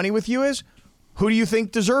most money with you is, who do you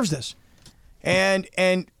think deserves this? And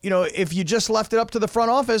if you just left it up to the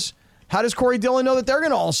front office, how does Corey Dillon know that they're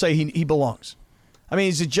going to all say he belongs? I mean,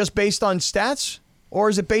 is it just based on stats, or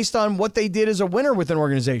is it based on what they did as a winner with an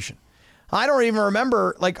organization? I don't even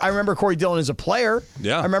remember. I remember Corey Dillon as a player.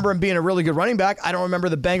 Yeah. I remember him being a really good running back. I don't remember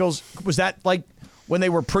the Bengals. Was that when they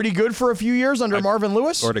were pretty good for a few years under Marvin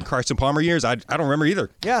Lewis? Or the Carson Palmer years? I don't remember either.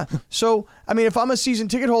 Yeah. So, I mean, if I'm a season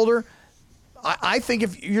ticket holder, I think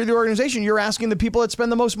if you're the organization, you're asking the people that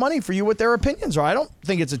spend the most money for you what their opinions are. I don't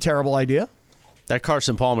think it's a terrible idea. That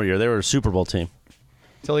Carson Palmer year, they were a Super Bowl team.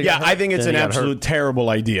 Yeah, I think it's Then an he got absolute terrible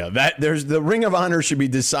idea. That there's the Ring of Honor should be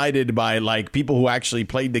decided by like people who actually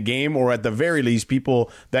played the game, or at the very least,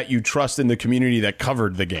 people that you trust in the community that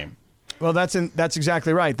covered the game. Well, that's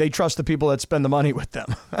exactly right. They trust the people that spend the money with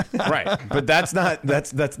them. Right, but that's not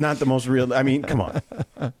the most real. I mean, come on.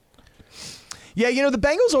 Yeah, the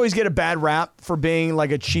Bengals always get a bad rap for being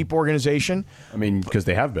like a cheap organization. I mean, because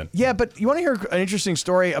they have been. Yeah, but you want to hear an interesting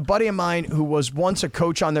story? A buddy of mine who was once a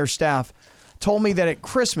coach on their staff told me that at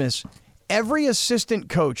Christmas, every assistant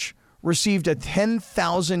coach received a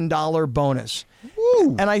 $10,000 bonus.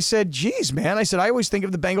 Woo. And I said, geez, man. I said, I always think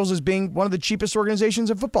of the Bengals as being one of the cheapest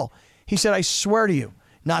organizations in football. He said, I swear to you,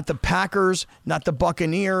 not the Packers, not the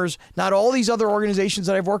Buccaneers, not all these other organizations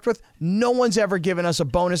that I've worked with. No one's ever given us a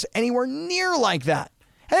bonus anywhere near like that.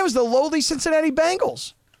 And it was the lowly Cincinnati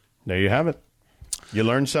Bengals. There you have it. You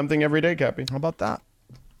learn something every day, Cappy. How about that?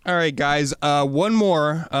 All right, guys. One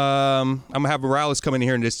more. I'm gonna have Morales come in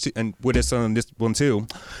here and with us on this one too.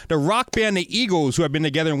 The rock band The Eagles, who have been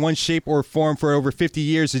together in one shape or form for over 50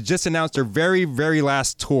 years, has just announced their very, very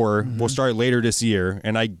last tour. Will start later this year,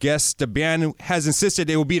 and I guess the band has insisted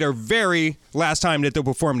it will be their very last time that they'll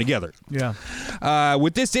perform together. Yeah.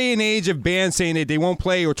 With this day and age of bands saying that they won't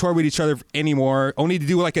play or tour with each other anymore, only to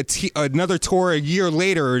do like another tour a year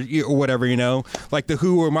later or whatever, like the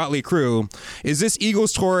Who or Motley Crue, is this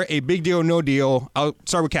Eagles tour a big deal or no deal? I'll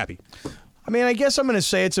start with Cappy. I mean, I guess I'm going to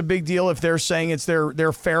say it's a big deal if they're saying it's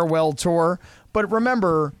their farewell tour. But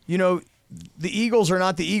remember, the Eagles are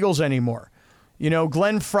not the Eagles anymore.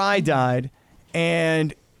 Glenn Frey died,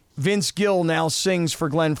 and Vince Gill now sings for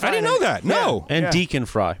Glenn Frey. I didn't know that. No. And Deacon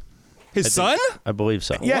Fry. His son? I believe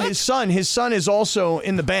so. Yeah, his son. His son is also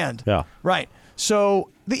in the band. Yeah. Right. So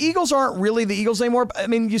the Eagles aren't really the Eagles anymore. I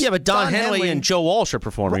mean, but Don Henley and Joe Walsh are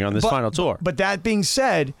performing on this final tour. But that being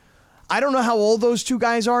said, I don't know how old those two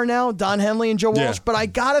guys are now, Don Henley and Joe Walsh, but I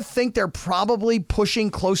got to think they're probably pushing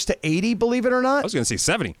close to 80, believe it or not. I was going to say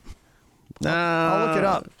 70. I'll look it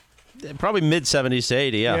up. Probably mid-70s to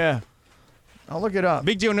 80, yeah. Yeah. I'll look it up.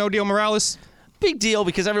 Big deal, no deal, Morales? Big deal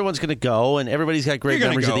because everyone's going to go, and everybody's got great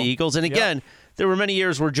memories of the Eagles. And again, there were many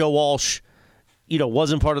years where Joe Walsh,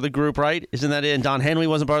 wasn't part of the group, right? Isn't that it? And Don Henley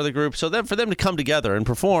wasn't part of the group. So then for them to come together and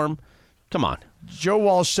perform, come on. Joe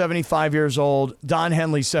Walsh, 75 years old. Don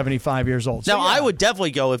Henley, 75 years old. So, I would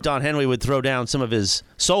definitely go if Don Henley would throw down some of his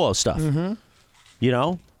solo stuff.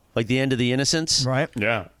 Mm-hmm. Like the end of the Innocents. Right.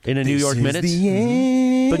 Yeah. In a New York Minutes.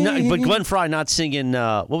 But Glenn Frey not singing,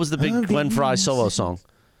 what was the big Glenn Frey solo song?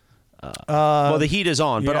 Well, The Heat Is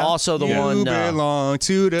On, but also the one. You belong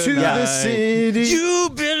to the city. You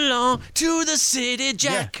belong to the city,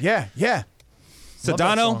 Jack. Yeah.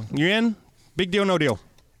 Sedano, you in? Big deal, no deal?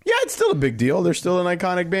 Yeah, it's still a big deal. They're still an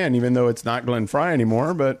iconic band, even though it's not Glenn Frey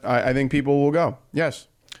anymore. But I think people will go. Yes.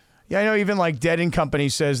 Yeah, I know even like Dead and Company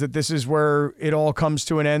says that this is where it all comes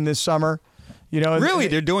to an end this summer. Really?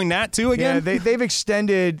 They're doing that too again? Yeah, they've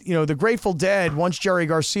extended, the Grateful Dead, once Jerry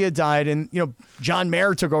Garcia died and, John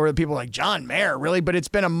Mayer took over, people were like, John Mayer, really? But it's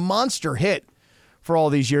been a monster hit for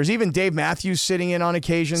all these years. Even Dave Matthews sitting in on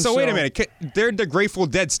occasion. So wait a minute. They're the Grateful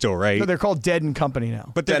Dead still, right? No, they're called Dead and Company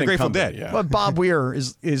now. But they're the Grateful Dead. Yeah. But Bob Weir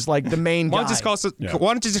is like the main guy. Why don't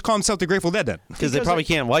you just call himself the Grateful Dead then? Because they probably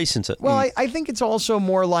can't license it. Well, I think it's also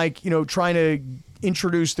more like, trying to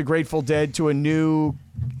introduce the Grateful Dead to a new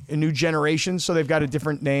generation, so they've got a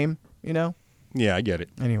different name, Yeah, I get it.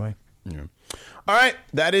 Anyway. Yeah. All right.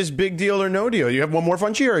 That is big deal or no deal. You have one more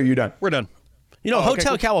Funchy, or are you done? We're done.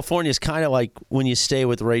 Hotel California is kind of like when you stay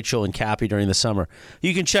with Rachel and Cappy during the summer.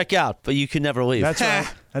 You can check out, but you can never leave. That's right.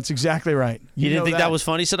 That's exactly right. You didn't think that was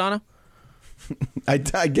funny, Sedano? I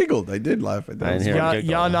giggled. I did laugh at that.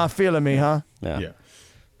 Y'all not feeling me, huh? Yeah.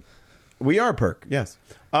 We are Perk, yes.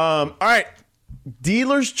 All right.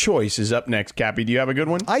 Dealer's Choice is up next. Cappy, do you have a good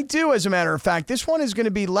one? I do, as a matter of fact. This one is going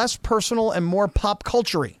to be less personal and more pop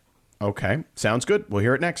culture-y. Okay. Sounds good. We'll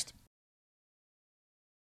hear it next.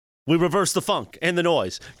 We reverse the funk and the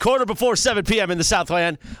noise. 7:15 p.m. in the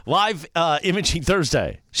Southland. Live Imaging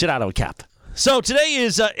Thursday. Shit out of a cap. So today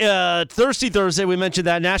is Thirsty Thursday. We mentioned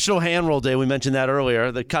that. National Hand Roll Day. We mentioned that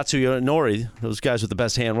earlier. The Katsuya Nori, those guys with the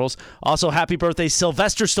best hand rolls. Also, happy birthday.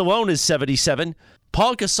 Sylvester Stallone is 77.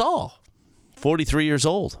 Paul Gasol, 43 years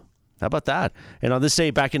old. How about that? And on this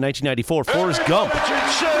day back in 1994, Forrest Gump.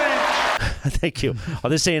 Thank you. On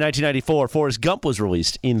this day in 1994, Forrest Gump was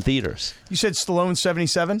released in theaters. You said Stallone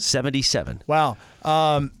 77? 77. Wow.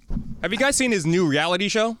 Have you guys seen his new reality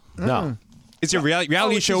show? No. It's a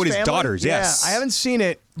reality it's show with his family? daughters. Yes. Yeah, I haven't seen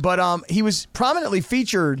it, but he was prominently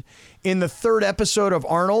featured in the 3rd episode of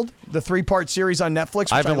Arnold, the 3-part series on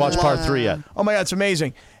Netflix. I haven't watched part 3 yet. Oh my God, it's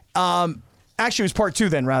amazing. Actually, it was part 2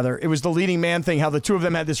 then, rather. It was the leading man thing, how the two of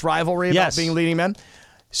them had this rivalry about being leading men.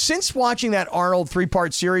 Since watching that Arnold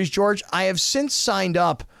 3-part series, George, I have since signed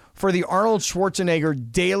up for the Arnold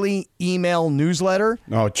Schwarzenegger daily email newsletter.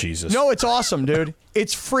 Oh, Jesus. No, it's awesome, dude.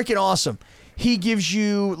 It's freaking awesome. He gives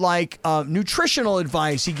you like nutritional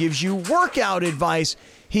advice. He gives you workout advice.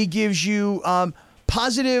 He gives you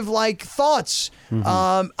positive like thoughts.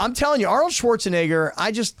 I'm telling you, Arnold Schwarzenegger,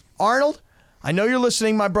 Arnold, I know you're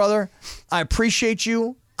listening, my brother. I appreciate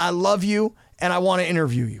you. I love you. And I want to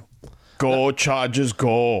interview you. Go, Chargers,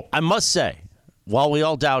 go. I must say, while we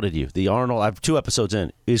all doubted you, the Arnold, I have 2 episodes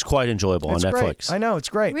in, is quite enjoyable It's on great. Netflix. I know, it's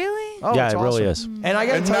great. Really? Oh, Yeah, it's it really awesome. is. And I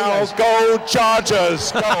got to And tell you now guys, go,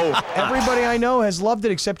 Chargers, go. everybody I know has loved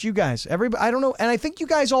it except you guys. Everybody, I don't know. And I think you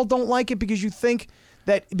guys all don't like it because you think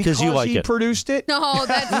that because you like he it. produced it. No,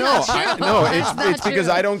 that's not true. That's not it's because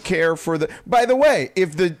true. I don't care for the. By the way,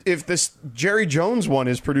 if this Jerry Jones one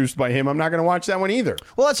is produced by him, I'm not going to watch that one either.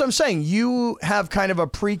 Well, that's what I'm saying. You have kind of a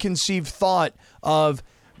preconceived thought of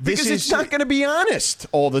this Because is it's not going to be honest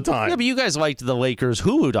all the time. Yeah, but you guys liked the Lakers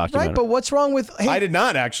Hulu documentary. right. But what's wrong with? Hey, I did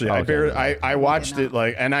not actually. I watched it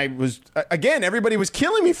and I was again. Everybody was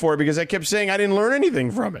killing me for it because I kept saying I didn't learn anything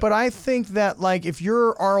from it. But I think that like if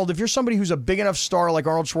you're Arnold, if you're somebody who's a big enough star like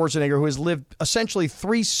Arnold Schwarzenegger who has lived essentially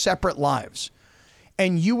 3 separate lives,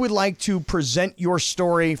 and you would like to present your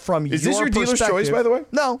story from Is this your dealer's perspective- choice, by the way?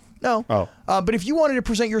 No. Oh. But if you wanted to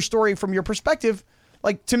present your story from your perspective,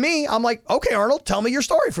 like to me, I'm like, okay, Arnold, tell me your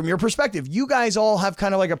story from your perspective. You guys all have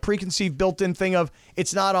kind of like a preconceived built-in thing of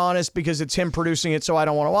it's not honest because it's him producing it, so I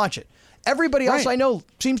don't want to watch it. Everybody else I know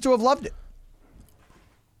seems to have loved it.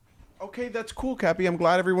 Okay, that's cool, Cappy. I'm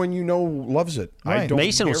glad everyone you know loves it. Right. I don't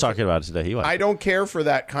Mason was care talking about it today. He was. I don't care for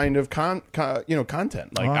that kind of content.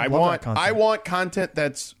 Like I I love want that content. I want content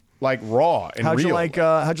that's like raw and How'd real. you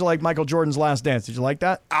like Michael Jordan's Last Dance? Did you like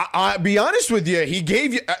that? I be honest with you, he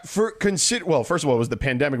gave you well, first of all, it was the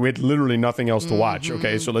pandemic. We had literally nothing else to watch.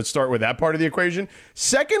 Okay, so let's start with that part of the equation.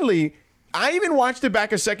 Secondly, I even watched it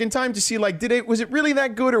back a second time to see like was it really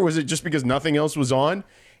that good or was it just because nothing else was on?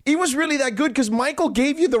 It was really that good because Michael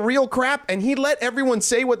gave you the real crap and he let everyone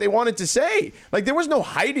say what they wanted to say. Like there was no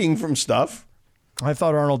hiding from stuff. I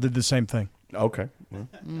thought Arnold did the same thing. Okay.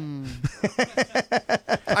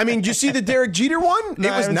 I mean, did you see the Derek Jeter one? No,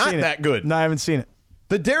 it I was haven't not seen it. that good. No, I haven't seen it.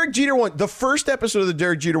 The Derek Jeter one, the first episode of the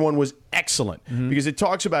Derek Jeter one was excellent because it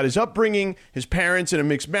talks about his upbringing, his parents in a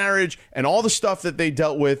mixed marriage, and all the stuff that they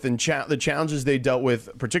dealt with and the challenges they dealt with,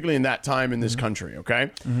 particularly in that time in this country,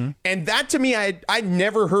 okay? And that to me, I'd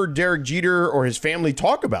never heard Derek Jeter or his family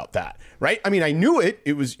talk about that, right? I mean, I knew it.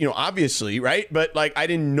 It was, obviously, right? But like, I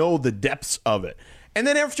didn't know the depths of it. And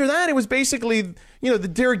then after that, it was basically, the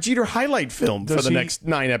Derek Jeter highlight film for the next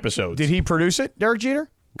 9 episodes. Did he produce it, Derek Jeter?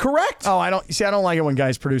 Correct. Oh, I don't like it when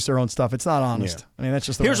guys produce their own stuff. It's not honest. Yeah. I mean, that's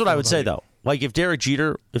just. Here's what I would say though. Like if Derek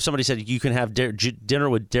Jeter, if somebody said you can have dinner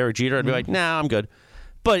with Derek Jeter, I'd be like, nah, I'm good.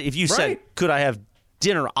 But if you said, could I have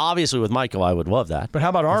dinner obviously with Michael, I would love that. But how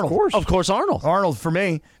about Arnold? Of course, Arnold. Arnold for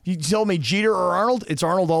me. You tell me Jeter or Arnold, it's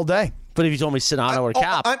Arnold all day. But if you told me Sedano or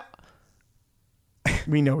Cap,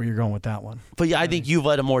 we know where you're going with that one. But yeah, I think you've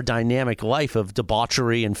led a more dynamic life of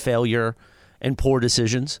debauchery and failure and poor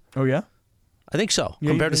decisions. Oh yeah. I think so.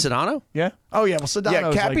 Yeah, Compared to Sedano? Yeah. Oh yeah. Well,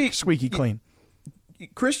 Sedano's Cappy, like squeaky clean.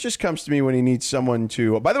 Chris just comes to me when he needs someone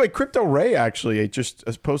to. By the way, Crypto Ray actually just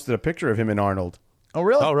posted a picture of him and Arnold. Oh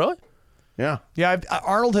really? Oh really? Yeah. Yeah.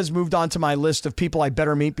 Arnold has moved on to my list of people I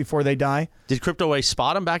better meet before they die. Did Crypto Ray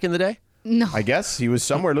spot him back in the day? No. I guess he was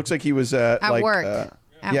somewhere. It looks like he was At like, work.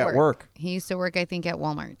 At work. He used to work, I think, at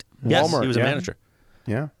Walmart. Yes, Walmart, he was a manager.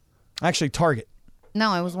 Yeah. Actually, Target.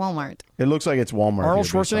 No, it was Walmart. It looks like it's Walmart. Arnold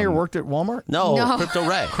here, based Schwarzenegger on- worked at Walmart. No, No. Crypto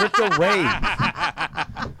Ray. Crypto Ray.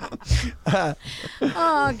 Oh, God.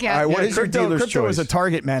 All right, what is your dealer's Crypto was choice? a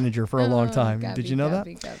Target manager for a long time. Gappy, Did you know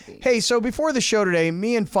Gappy, that? Gappy. Hey, so before the show today,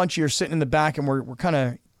 me and Funchy are sitting in the back and we're kind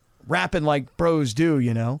of rapping like bros do,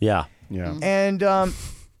 Yeah. Yeah. And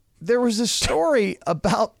there was a story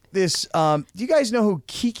about this. Do you guys know who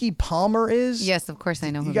Keke Palmer is? Yes, of course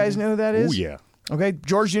I know. You guys know who that is? Oh, yeah. Okay,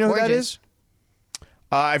 George, do you know who that Gorgeous. is?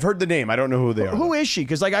 I've heard the name. I don't know who they are. Who is she?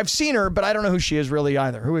 Because like I've seen her, but I don't know who she is really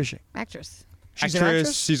either. Who is she? Actress. She's an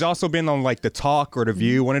actress. She's also been on like The Talk or The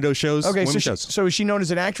View, one of those shows. Okay, women's so shows. so is she known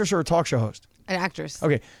as an actress or a talk show host? An actress.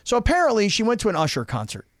 Okay, so apparently she went to an Usher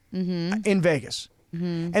concert in Vegas.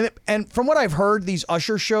 And from what I've heard, these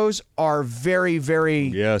Usher shows are very, very,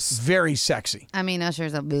 very sexy. I mean,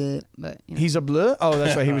 Usher's a bleh, but you know. He's a bleh? Oh,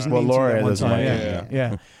 that's right. He was Well, mean to you Laura that one doesn't time. like it,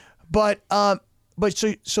 Yeah. But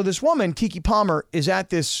so this woman, Keke Palmer, is at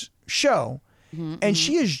this show, and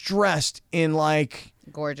she is dressed in like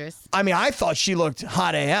gorgeous. I mean, I thought she looked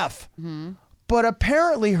hot AF. But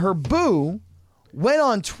apparently her boo went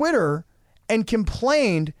on Twitter and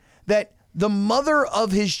complained that the mother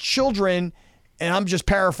of his children, and I'm just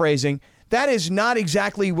paraphrasing, that is not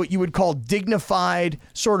exactly what you would call dignified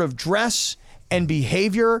sort of dress and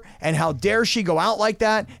behavior, and how dare she go out like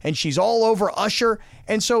that, and she's all over Usher.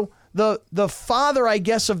 And so the father, I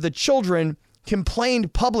guess, of the children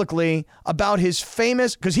complained publicly about his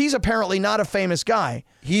famous, because he's apparently not a famous guy.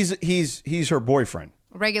 He's her boyfriend.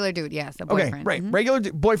 Regular dude, yes, a boyfriend. Okay, right. Regular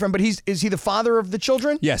boyfriend, but is he the father of the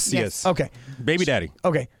children? Yes, yes. Okay. Baby daddy.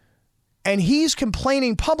 Okay. And he's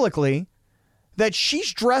complaining publicly that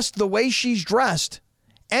she's dressed the way she's dressed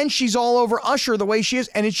and she's all over Usher the way she is,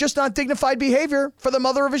 and it's just not dignified behavior for the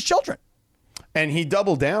mother of his children. And he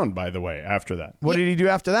doubled down, by the way, after that. What did he do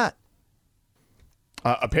after that?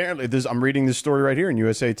 Apparently, I'm reading this story right here in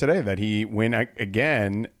USA Today that he went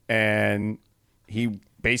again and he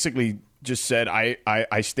basically just said,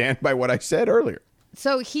 I stand by what I said earlier.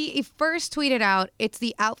 So he first tweeted out, "It's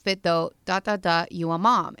the outfit though, ... you a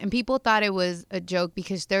mom." And people thought it was a joke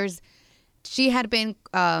because there was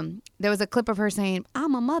a clip of her saying,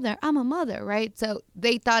 I'm a mother, right? So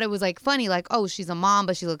they thought it was like funny, like, oh, she's a mom,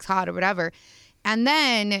 but she looks hot or whatever. And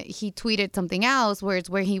then he tweeted something else where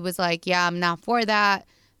he was like, yeah, I'm not for that,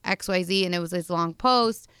 XYZ, and it was this long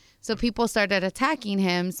post. So people started attacking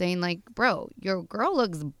him, saying like, bro, your girl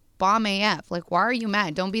looks bomb AF. Like, why are you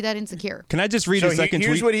mad? Don't be that insecure. Can I just read a second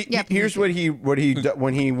tweet?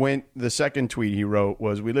 When he went, the second tweet he wrote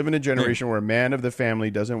was, we live in a generation where a man of the family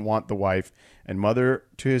doesn't want the wife and mother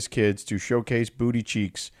to his kids to showcase booty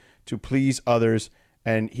cheeks to please others,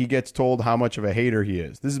 and he gets told how much of a hater he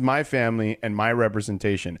is. This is my family and my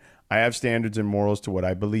representation. I have standards and morals to what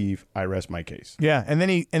I believe. I rest my case. Yeah, and then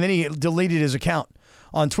he deleted his account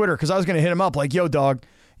on Twitter because I was going to hit him up like, yo, dog,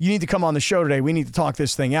 you need to come on the show today. We need to talk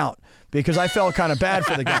this thing out, because I felt kind of bad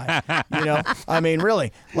for the guy. You know, I mean,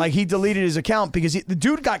 really, like he deleted his account because the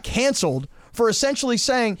dude got canceled for essentially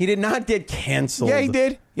saying he did not get canceled. Yeah, he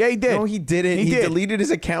did. Yeah, he did. No, he didn't. He deleted his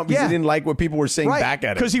account because he didn't like what people were saying back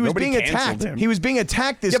at him. Because he was Nobody being canceled attacked. him. He was being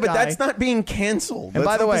attacked. This guy. guy. Yeah, but that's not being canceled. And that's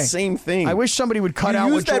by the not way, the same thing. I wish somebody would cut out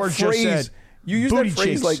what George just said. You use that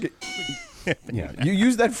phrase like. Yeah, you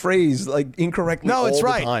use that phrase like incorrectly. No, it's all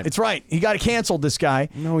right. the time. It's right. He got canceled, this guy.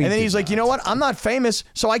 No, and then he's like, you know what? I'm not famous,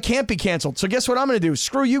 so I can't be canceled. So guess what I'm going to do?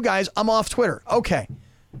 Screw you guys. I'm off Twitter. Okay.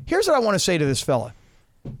 Here's what I want to say to this fella.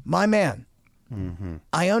 My man,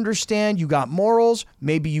 I understand you got morals.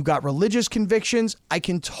 Maybe you got religious convictions. I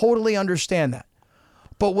can totally understand that.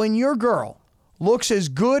 But when your girl looks as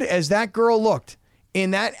good as that girl looked in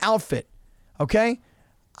that outfit, okay?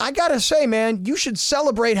 I gotta say, man, you should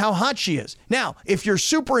celebrate how hot she is. Now, if you're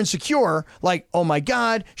super insecure, like, oh my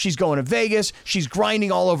God, she's going to Vegas, she's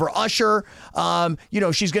grinding all over Usher,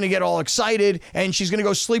 she's gonna get all excited and she's gonna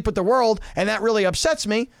go sleep with the world, and that really upsets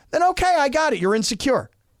me, then okay, I got it. You're insecure,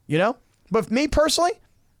 you know? But me personally,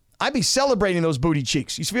 I'd be celebrating those booty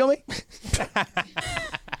cheeks. You feel me?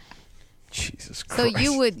 Jesus Christ. So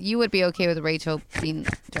you would be okay with Rachel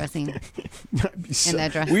dressing in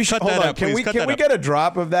that dress? We should Cut that hold on. up, Can please. we Cut can that we up. get a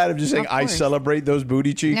drop of that of just saying Of I course. celebrate those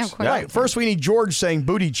booty cheeks? Yeah, of course. Right. First, we need George saying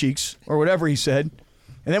booty cheeks or whatever he said.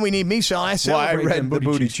 And then we need me saying I Well, I celebrate them read the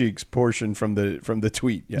booty cheeks. cheeks portion from the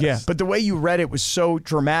tweet. Yes. Yeah, but the way you read it was so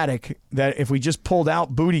dramatic that if we just pulled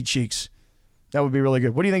out booty cheeks, that would be really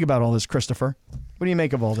good. What do you think about all this, Christopher? What do you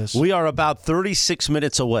make of all this? We are about 36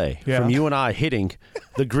 minutes away from you and I hitting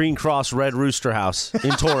the Green Cross Red Rooster House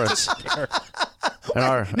in Torrance.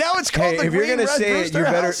 Now it's called the if you're Green gonna Red say it, Rooster you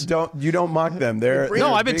better House. don't mock them. They're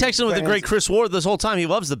I've been big texting with the great fans. Chris Ward this whole time. He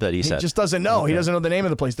loves the bit, he said. He just doesn't know. He doesn't know the name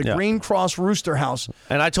of the place. The Yeah. Green Cross Rooster House.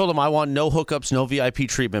 And I told him I want no hookups, no VIP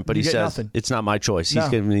treatment, but You he get says nothing. it's not my choice. No.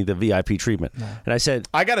 He's giving me the VIP treatment. And I said,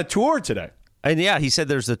 I got a tour today. and yeah, he said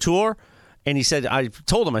there's the tour. And he said, I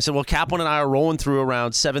told him, I said, well, Kaplan and I are rolling through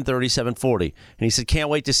around 7:30, 7:40. And he said, can't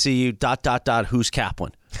wait to see you, ... Who's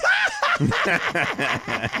Kaplan?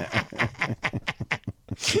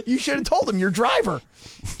 You should have told him your driver.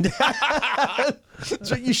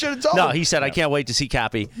 So you should have told him. No, he said, I can't wait to see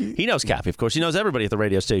Cappy. He knows Cappy, of course. He knows everybody at the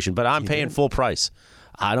radio station, but I'm paying full price.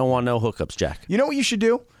 I don't want no hookups, Jack. You know what you should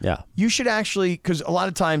do? Yeah. You should actually, because a lot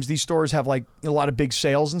of times these stores have like a lot of big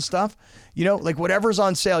sales and stuff. You know, like whatever's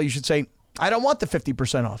on sale, you should say, I don't want the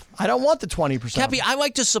 50% off. I don't want the 20% Cappy, off. I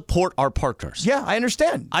like to support our partners. Yeah, I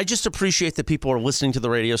understand. I just appreciate that people are listening to the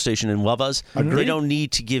radio station and love us. They don't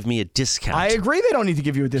need to give me a discount. I agree they don't need to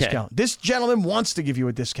give you a discount. This gentleman wants to give you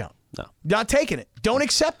a discount. No. Not taking it. Don't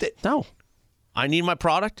accept it. No. I need my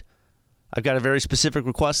product. I've got a very specific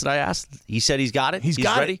request that I asked. He said he's got it. He's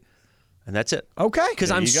got ready. it. And that's it. Okay.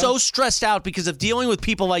 Because I'm so stressed out because of dealing with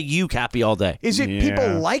people like you, Cappy, all day. Is it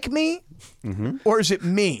people like me or is it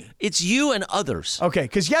me? It's you and others. Okay,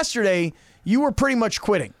 because yesterday you were pretty much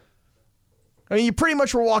quitting. I mean, you pretty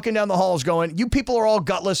much were walking down the halls going, you people are all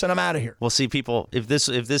gutless and I'm out of here. Well, see, people,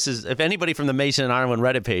 if anybody from the Mason and Ireland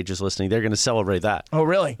Reddit page is listening, they're going to celebrate that. Oh,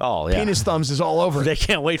 really? Oh, yeah. Penis thumbs is all over. They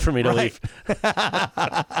can't wait for me to leave.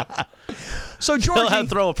 So, George, They'll have to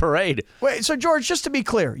throw a parade. Wait, so George, just to be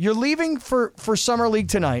clear, you're leaving for Summer League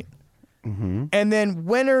tonight, and then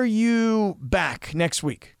when are you back next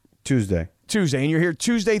week? Tuesday. Tuesday, and you're here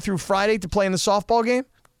Tuesday through Friday to play in the softball game?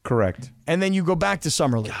 Correct. And then you go back to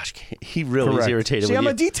Summer League. Gosh, he really is irritated See, with I'm you.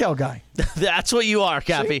 a detail guy. That's what you are,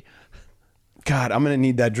 Cappy. God, I'm going to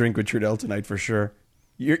need that drink with Trudell tonight for sure.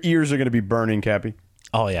 Your ears are going to be burning, Cappy.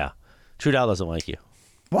 Oh, yeah. Trudell doesn't like you.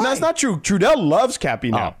 Why? No, that's not true. Trudell loves Cappy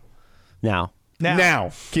now. Now. Now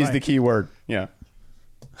is the key word. Yeah.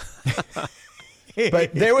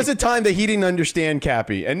 But there was a time that he didn't understand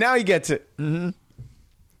Cappy, and now he gets it. Mm-hmm.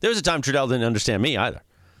 There was a time Trudell didn't understand me either.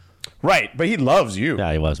 Right, but he loves you.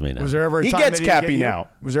 Yeah, he loves me now. Was there ever a He time gets that he didn't Cappy get you? now.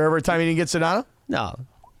 Was there ever a time he didn't get Sedano? No.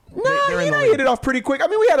 No, they're in the he league. hit it off pretty quick. I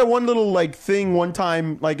mean, we had a one little thing one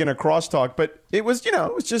time, like in a crosstalk, but it was, it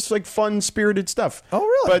was just like fun, spirited stuff. Oh,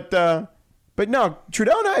 really? But no,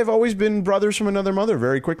 Trudell and I have always been brothers from another mother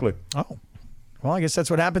very quickly. Oh. Well, I guess that's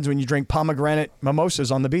what happens when you drink pomegranate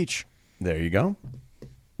mimosas on the beach. There you go.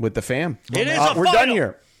 With the fam. It is We're done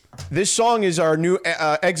here. This song is our new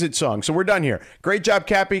exit song, so we're done here. Great job,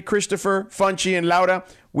 Cappy, Christopher, Funchy, and Laura.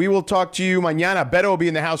 We will talk to you mañana. Beto will be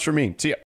in the house for me. See ya.